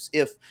continues.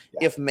 If Yeah.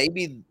 if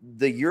maybe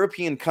the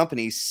European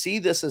companies see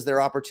this as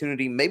their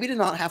opportunity, maybe to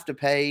not have to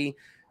pay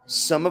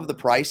some of the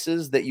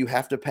prices that you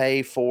have to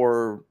pay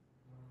for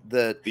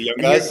the the young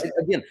and here guys.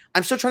 again,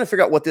 I'm still trying to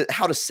figure out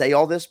how to say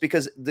all this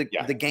because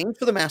Yeah, the games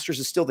for the Masters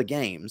is still the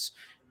games.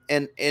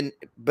 And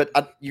but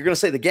you're going to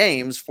say the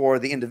games for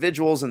the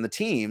individuals and the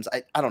teams.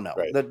 I don't know.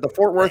 right, The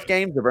Fort Worth right,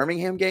 games, the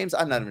Birmingham games,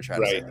 I'm not even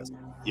trying to say right. this.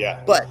 Yeah,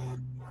 But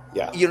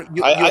yeah. you'll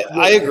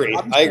I agree. I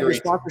obviously your agree.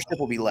 sponsorship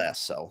will be less.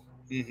 So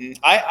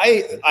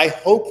I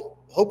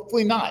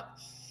hopefully not.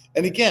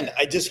 And again,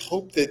 I just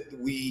hope that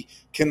we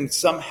can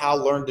somehow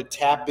learn to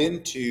tap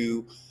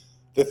into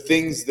the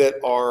things that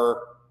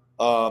are,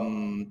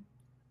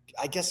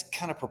 I guess,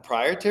 kind of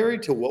proprietary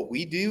to what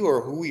we do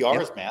or who we are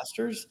yeah, as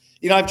masters.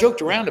 I've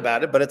joked around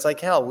about it, but it's like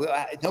hell.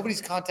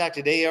 Nobody's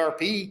contacted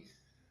AARP.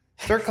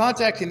 Start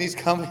contacting these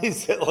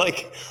companies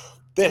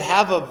that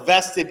have a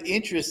vested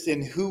interest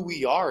in who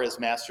we are as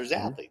masters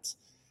mhm. athletes.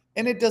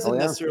 And it Oh doesn't yeah,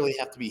 necessarily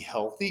have to be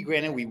healthy.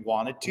 Granted, we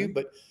wanted to, mhm.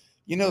 but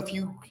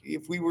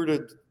if we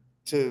were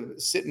to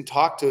sit and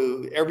talk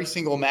to every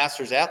single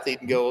masters athlete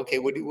and go, okay,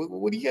 what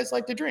do you guys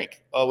like to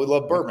drink? Oh, we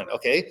love Yeah, bourbon.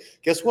 Okay,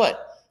 guess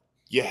what?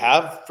 You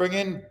have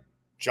friggin'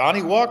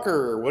 Johnny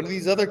Walker or one of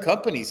these other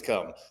companies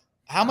come.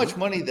 How mhm. much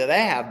money do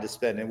they have to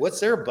spend, and what's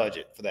their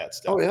budget for that Oh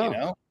stuff?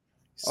 yeah,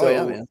 oh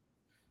yeah, So man.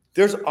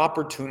 there's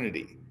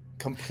opportunity, D-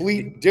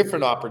 complete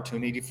different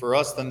opportunity for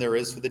us than there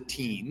is for the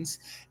teens,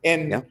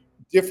 Yeah, and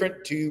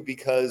different too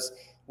because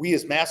we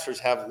as masters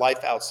have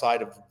life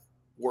outside of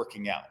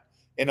working out,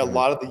 and a mhm.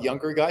 lot of the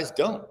younger guys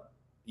don't.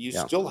 You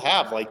Yeah, still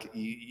have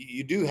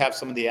you do have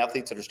some of the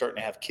athletes that are starting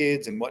to have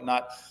kids and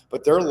whatnot,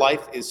 but their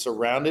life is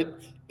surrounded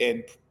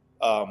and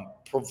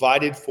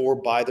provided for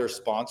by their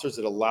sponsors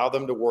that allow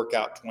them to work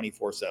out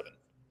 24/7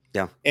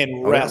 yeah. and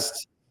Oh yeah,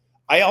 rest.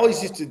 I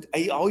always used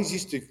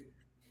to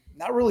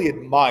not really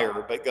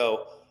admire, but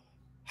go,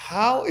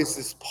 how is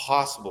this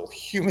possible,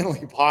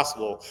 humanly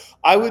possible?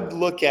 I would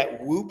look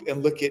at Whoop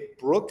and look at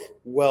Brooke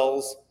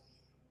Wells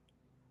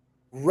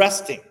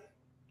resting.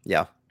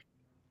 yeah.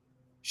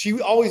 She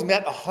always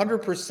met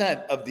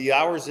 100% of the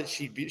hours that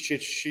she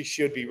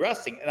should be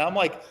resting. And I'm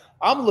like,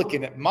 I'm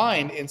looking at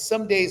mine, and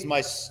some days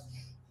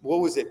what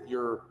was it?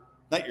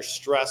 Not your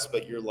stress,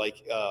 but your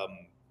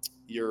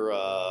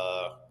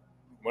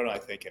what am I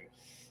thinking?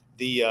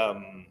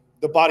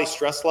 The body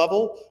stress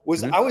level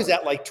was Mhm. I was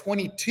at like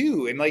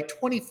 22, and like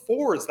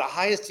 24 is the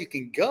highest you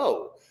can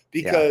go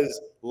Yeah,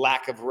 because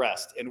lack of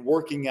rest and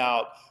working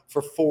out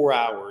for 4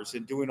 hours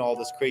and doing all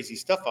this crazy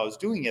stuff I was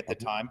doing at the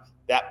mhm. time.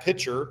 That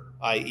pitcher,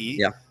 i.e.,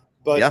 Yeah,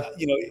 but yeah,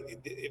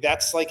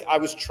 that's like I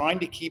was trying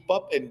to keep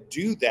up and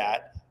do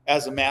that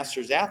as a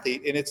master's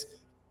athlete, and it's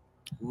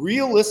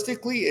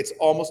realistically it's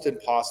almost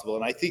impossible.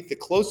 And I think the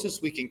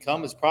closest we can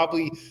come is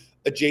probably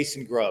a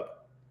Jason Grubb,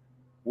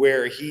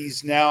 where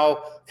he's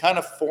now kind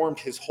of formed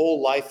his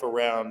whole life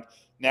around.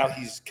 Now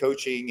he's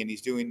coaching and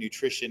he's doing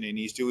nutrition and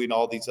he's doing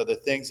all these other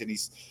things and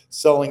he's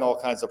selling all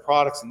kinds of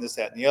products and this,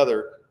 that, and the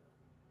other.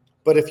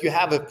 But if you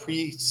have a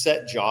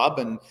preset job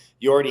and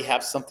you already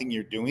have something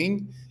you're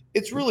doing,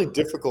 it's mhm. really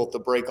difficult to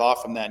break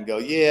off from that and go,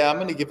 yeah, I'm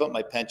going to give up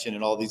my pension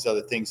and all these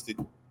other things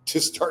to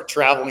start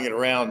traveling it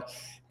around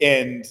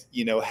and,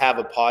 have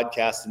a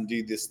podcast and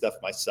do this stuff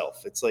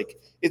myself. It's like,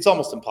 it's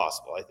almost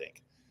impossible, I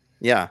think.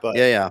 Yeah, But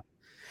yeah, yeah.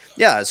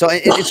 Yeah, so so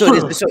it is.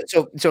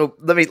 So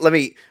let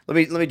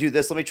me do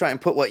this. Let me try and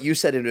put what you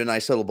said into a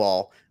nice little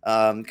ball.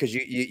 Because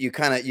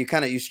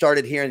you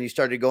started here and you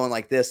started going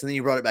like this, and then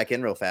you brought it back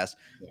in real fast.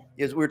 yeah.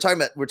 Is we're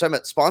talking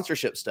about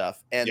sponsorship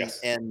stuff and Yes.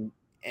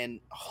 and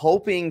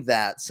hoping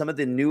that some of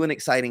the new and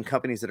exciting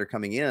companies that are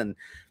coming in,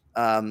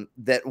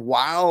 that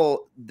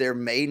while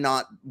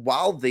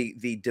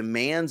the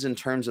demands in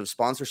terms of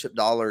sponsorship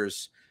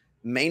dollars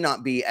may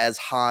not be as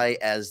high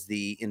as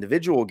the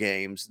individual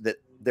games, that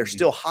they're Mhm.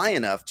 still high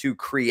enough to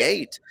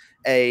create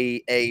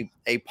a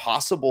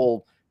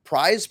possible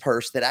prize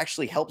purse that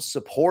actually helps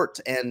support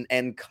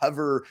and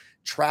cover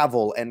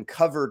travel and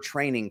cover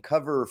training,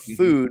 cover Mhm.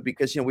 food,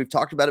 because we've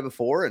talked about it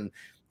before, and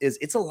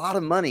it's a lot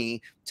of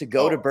money to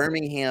go to Oh,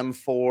 Birmingham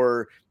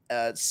for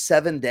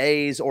 7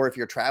 days, or if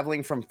you're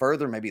traveling from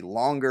further, maybe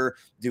longer,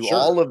 do sure.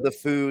 all of the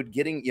food,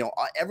 getting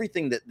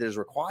everything that is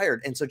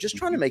required. And so just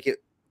trying to Mhm. make it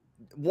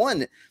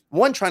one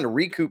trying to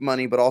recoup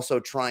money, but also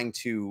trying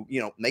to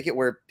make it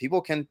where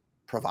people can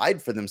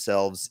provide for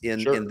themselves in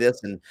Sure.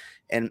 this,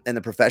 and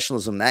the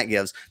professionalism that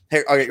gives.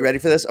 Hey, are you Sure. ready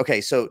for this?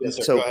 Okay, so Yes, sir.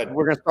 Go so ahead.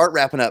 we're gonna start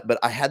wrapping up, but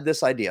I had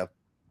this idea.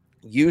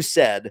 You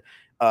said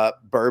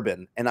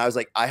bourbon, and I was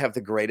like, I have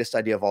the greatest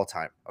idea of all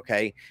time.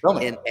 Okay, Tell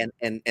me.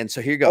 and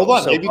so here you Hold go.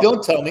 on. So Maybe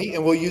don't tell me,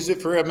 and we'll use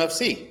it for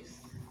MFC.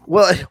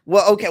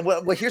 okay.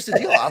 Well, here's the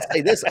deal. I'll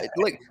say this.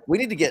 Look, we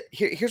need to get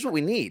here. Here's what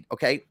we need.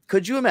 Okay.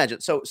 Could you imagine?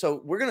 So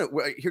here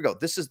we go.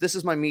 This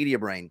is my media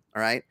brain.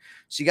 All right.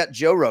 So you got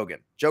Joe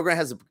Rogan. Joe Rogan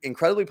has an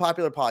incredibly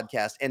popular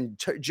podcast, and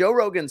Joe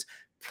Rogan's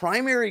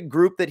primary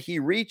group that he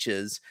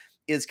reaches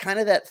is kind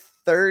of that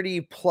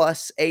 30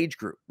 plus age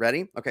group.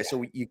 Ready? Okay.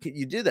 So you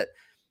do that.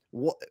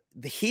 What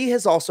he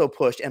has also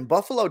pushed, and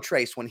Buffalo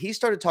Trace, when he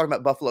started talking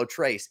about Buffalo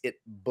Trace, it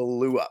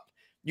blew up.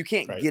 You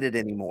can't Right. get it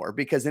anymore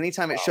because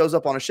anytime it Wow. shows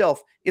up on a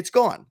shelf, it's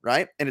gone,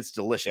 right? And it's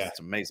delicious. Yeah. It's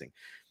amazing.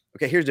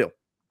 Okay, here's the deal.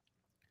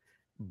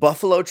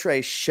 Buffalo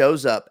Trace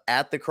shows up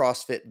at the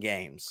CrossFit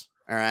Games,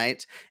 all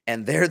right?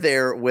 And they're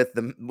there with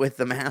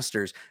the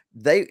masters.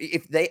 They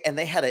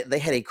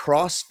had a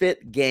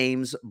CrossFit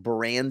Games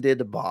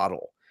branded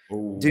bottle.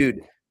 Dude,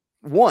 Ooh.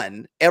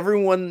 one,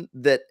 everyone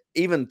that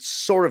even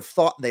sort of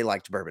thought they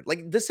liked bourbon,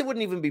 like this, it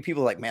wouldn't even be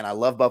people like, man, I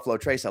love Buffalo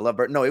Trace, I love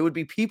bourbon. No, it would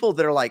be people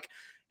that are like,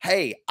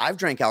 hey, I've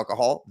drank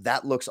alcohol.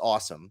 That looks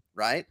awesome,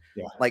 right?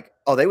 Yeah. Like,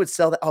 oh, they would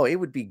sell that. Oh, it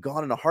would be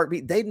gone in a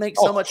heartbeat. They'd make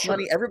Oh, so for much sure.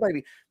 money. Everybody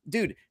be,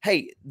 dude,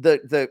 hey,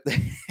 the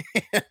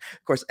of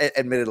course,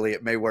 admittedly,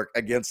 it may work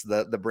against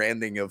the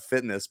branding of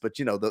fitness, but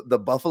the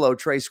Buffalo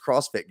Trace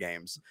CrossFit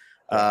Games.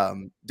 Yeah.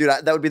 Dude,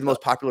 that would be the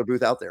most popular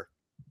booth out there.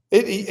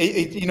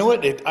 You know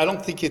what? I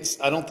don't think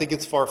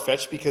it's far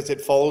fetched because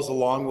it follows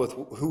along with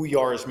who we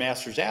are as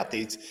masters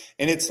athletes,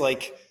 and it's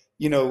like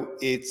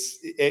it's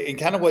and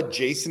kind of what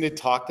Jason had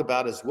talked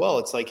about as well.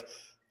 It's like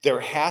there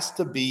has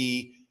to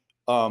be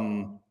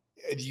um,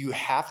 you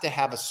have to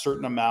have a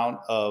certain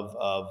amount of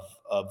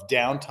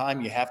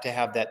downtime. You have to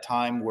have that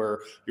time where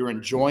you're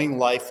enjoying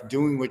life,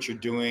 doing what you're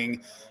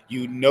doing.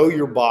 You know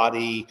your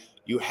body.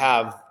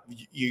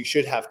 You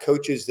should have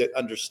coaches that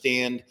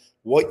understand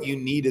what you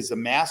need as a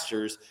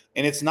masters,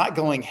 and it's not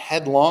going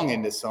headlong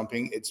into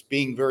something. It's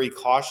being very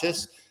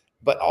cautious,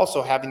 but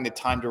also having the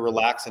time to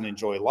relax and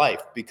enjoy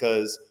life.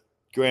 Because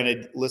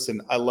granted,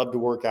 listen, I love to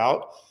work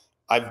out.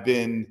 I've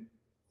been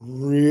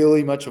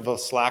really much of a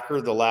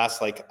slacker the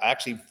last like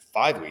actually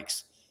 5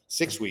 weeks,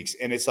 6 weeks,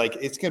 and it's like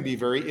it's going to be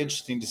very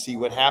interesting to see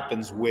what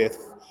happens with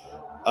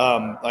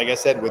like I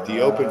said, with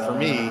the open for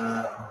me.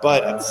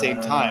 But at the same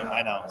time,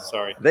 I know,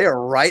 sorry, They are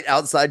right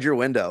outside your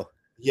window.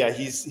 yeah,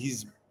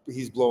 he's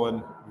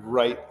blowing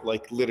right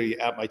like literally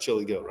at my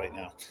chili goat right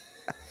now.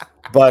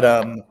 But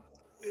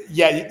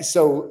yeah,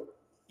 so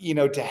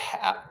to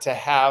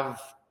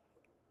have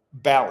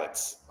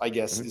balance, I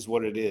guess, Mhm. is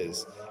what it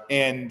is.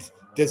 And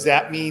does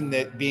that mean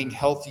that being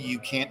healthy you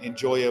can't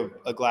enjoy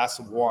a glass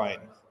of wine,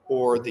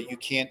 or that you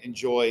can't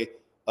enjoy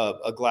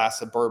a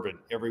glass of bourbon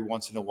every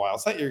once in a while?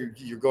 It's not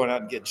you're going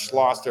out and getting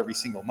schlossed every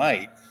single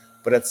night,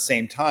 but at the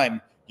same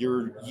time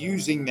you're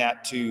using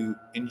that to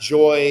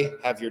enjoy,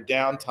 have your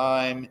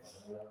downtime,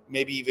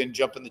 maybe even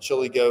jump in the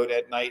chili goat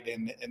at night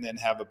and then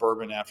have a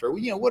bourbon after,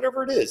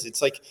 whatever it is.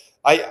 It's like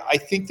I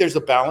think there's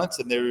a balance,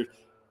 and there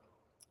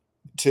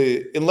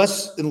to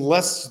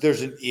unless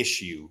there's an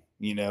issue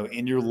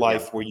in your Yeah.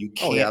 life where you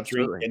Oh, yeah, can't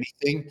drink absolutely.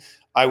 anything.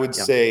 I would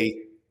Yeah.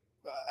 say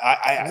I, I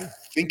Oh, I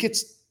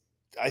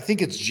yeah.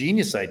 think it's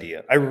genius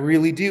idea. I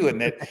really do.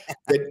 And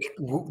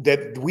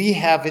that we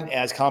haven't,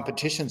 as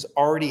competitions,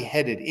 already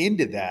headed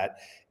into that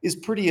is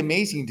pretty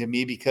amazing to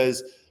me,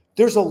 because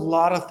there's a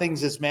lot of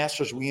things as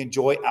masters we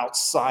enjoy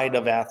outside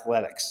of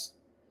athletics,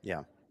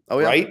 Yeah. Oh,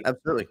 yeah, right?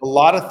 absolutely. A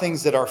lot of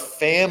things that our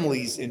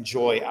families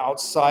enjoy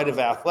outside of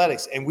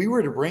athletics. And we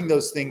were to bring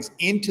those things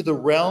into the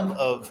realm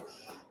of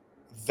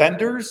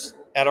vendors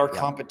at our Yeah.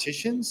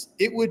 competitions,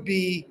 it would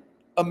be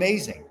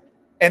amazing.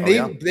 And Oh,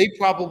 yeah. they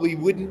probably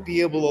wouldn't be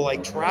able to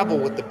like travel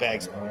with the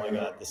bags. Oh my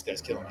God, this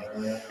guy's killing me.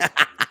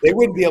 They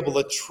wouldn't be able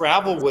to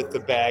travel with the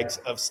bags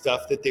of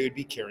stuff that they would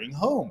be carrying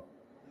home.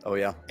 Oh,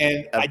 yeah,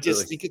 And I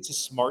just absolutely. think it's a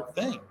smart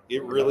thing.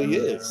 It really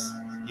is.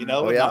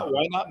 Oh, yeah. Not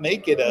why not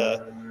make it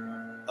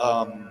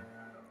um,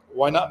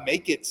 why not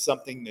make it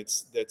something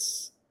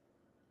that's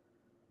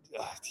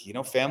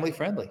family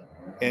friendly,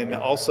 and Yeah.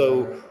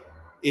 also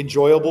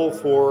enjoyable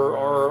for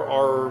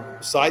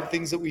our side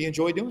things that we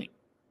enjoy doing. Mhm.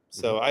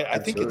 So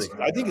Absolutely.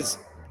 I think it's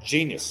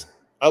genius.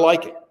 I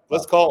like it.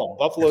 Let's Well, call them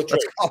Buffalo let's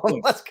Trace. call 'em,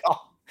 Boom. let's call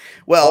 'em.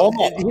 Well, Call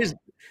them up. here's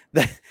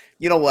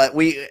You know what?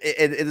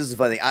 It is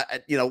funny.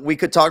 We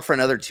could talk for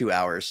another 2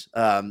 hours.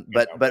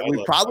 But I we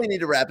love probably need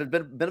to wrap it.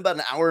 Been about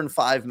an hour and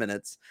 5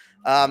 minutes.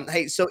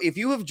 Hey, so if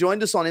you have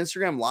joined us on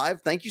Instagram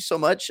Live, thank you so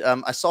much.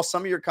 I saw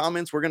some of your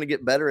comments. We're going to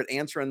get better at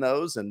answering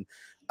those. And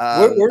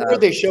where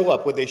would they show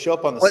up? Would they show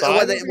up on the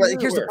side?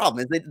 Here's the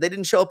problem: is they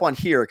didn't show up on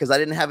here because I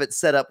didn't have it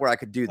set up where I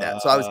could do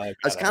that. So I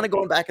was kind of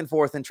going back and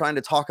forth and trying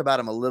to talk about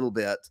them a little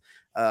bit.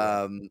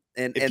 And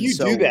if you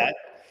do that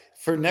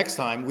for next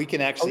time, we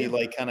can actually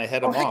kind of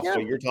head them off. Yeah. So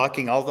you're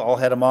talking, I'll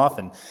head them off.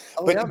 And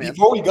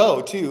before we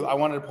go, too, I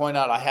wanted to point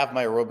out I have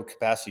my aerobic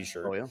capacity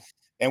shirt. Oh yeah.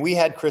 And we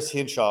had Chris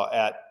Hinshaw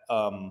at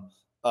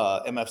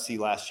MFC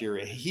last year.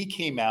 He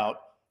came out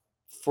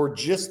for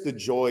just the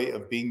joy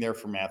of being there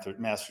for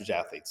Masters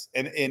athletes.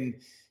 And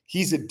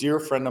he's a dear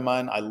friend of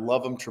mine. I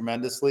love him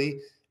tremendously.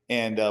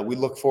 And we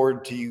look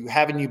forward to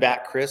having you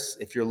back, Chris,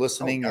 if you're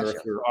listening or if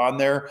you're on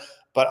there.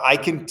 But I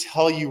can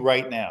tell you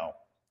right now,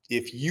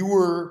 if you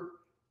were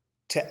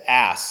to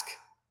ask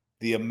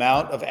the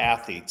amount of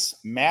athletes,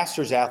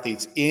 Masters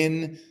athletes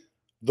in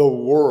the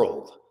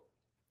world,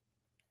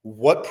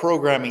 what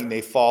programming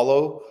they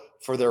follow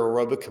for their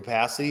aerobic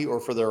capacity or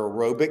for their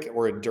aerobic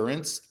or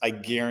endurance, I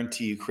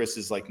guarantee you Chris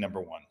is like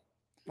number one.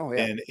 Oh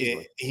yeah. And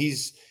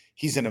he's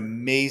an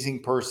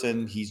amazing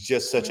person. He's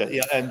just such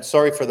and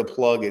sorry for the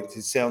plug. It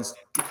sounds,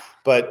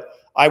 but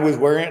I was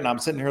wearing it and I'm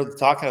sitting here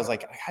talking. I was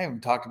like, I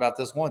haven't talked about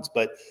this once,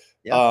 but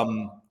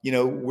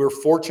we're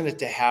fortunate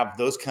to have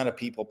those kind of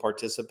people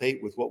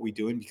participate with what we're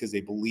doing because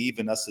they believe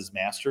in us as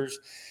masters.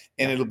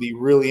 And it'll be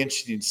really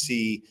interesting to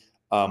see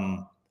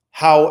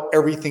how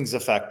everything's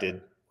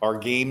affected. Our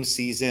game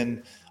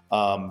season,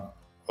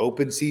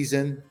 open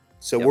season.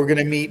 So we're going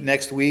to meet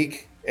next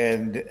week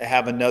and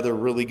have another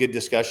really good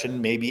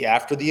discussion, maybe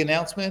after the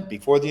announcement,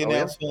 before the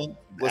announcement.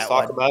 Let's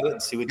talk about it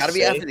and see what gotta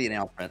be after the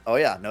announcement. Oh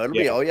yeah, no, it'll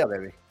be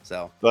baby.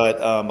 So,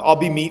 but I'll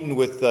be meeting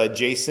with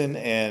Jason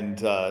and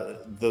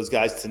those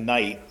guys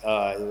tonight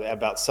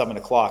about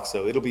 7:00.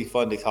 So it'll be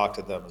fun to talk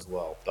to them as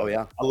well. But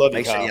I love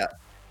you, Kyle.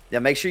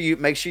 Make sure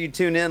you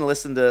tune in and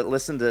listen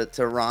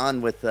to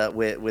Ron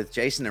with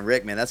Jason and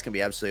Rick, man. That's gonna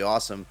be absolutely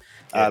awesome.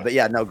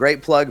 But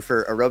great plug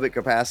for aerobic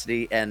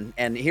capacity.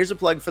 And here's a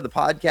plug for the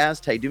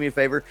podcast. Hey, do me a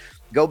favor,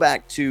 go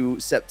back to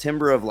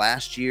September of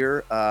last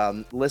year.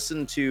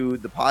 Listen to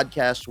the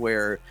podcast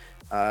where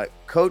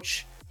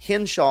Coach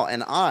Hinshaw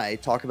and I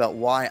talk about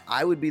why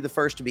I would be the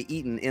first to be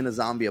eaten in a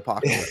zombie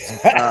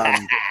apocalypse.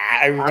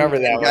 I remember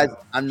that one. Guys,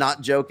 I'm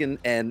not joking.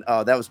 And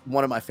that was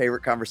one of my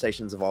favorite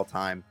conversations of all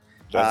time.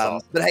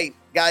 Awesome. But hey,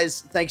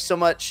 guys, thanks so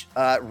much.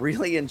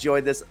 Really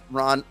enjoyed this.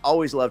 Ron,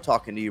 always love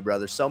talking to you,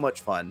 brother. So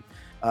much fun.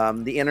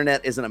 The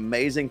internet is an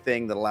amazing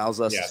thing that allows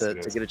us to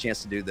get a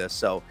chance to do this.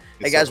 So,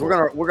 hey guys,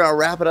 we're gonna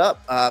wrap it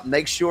up.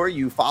 Make sure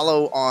you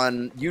follow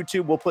on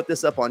YouTube. We'll put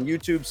this up on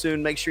YouTube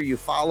soon. Make sure you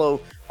follow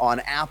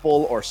on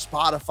Apple or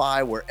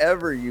Spotify,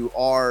 wherever you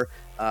are.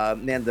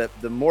 Man,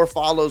 the more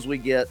follows we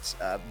get,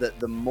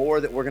 the more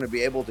that we're going to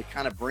be able to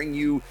kind of bring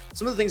you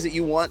some of the things that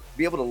you want,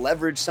 be able to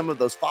leverage some of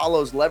those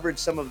follows, leverage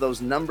some of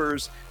those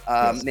numbers,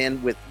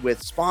 man,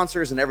 with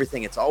sponsors and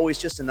everything. It's always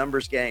just a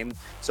numbers game.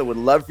 So would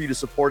love for you to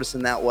support us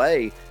in that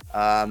way.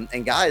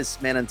 And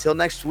guys, man, until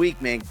next week,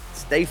 man,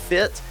 stay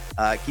fit,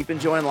 keep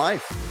enjoying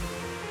life.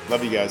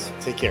 Love you guys.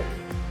 Take care.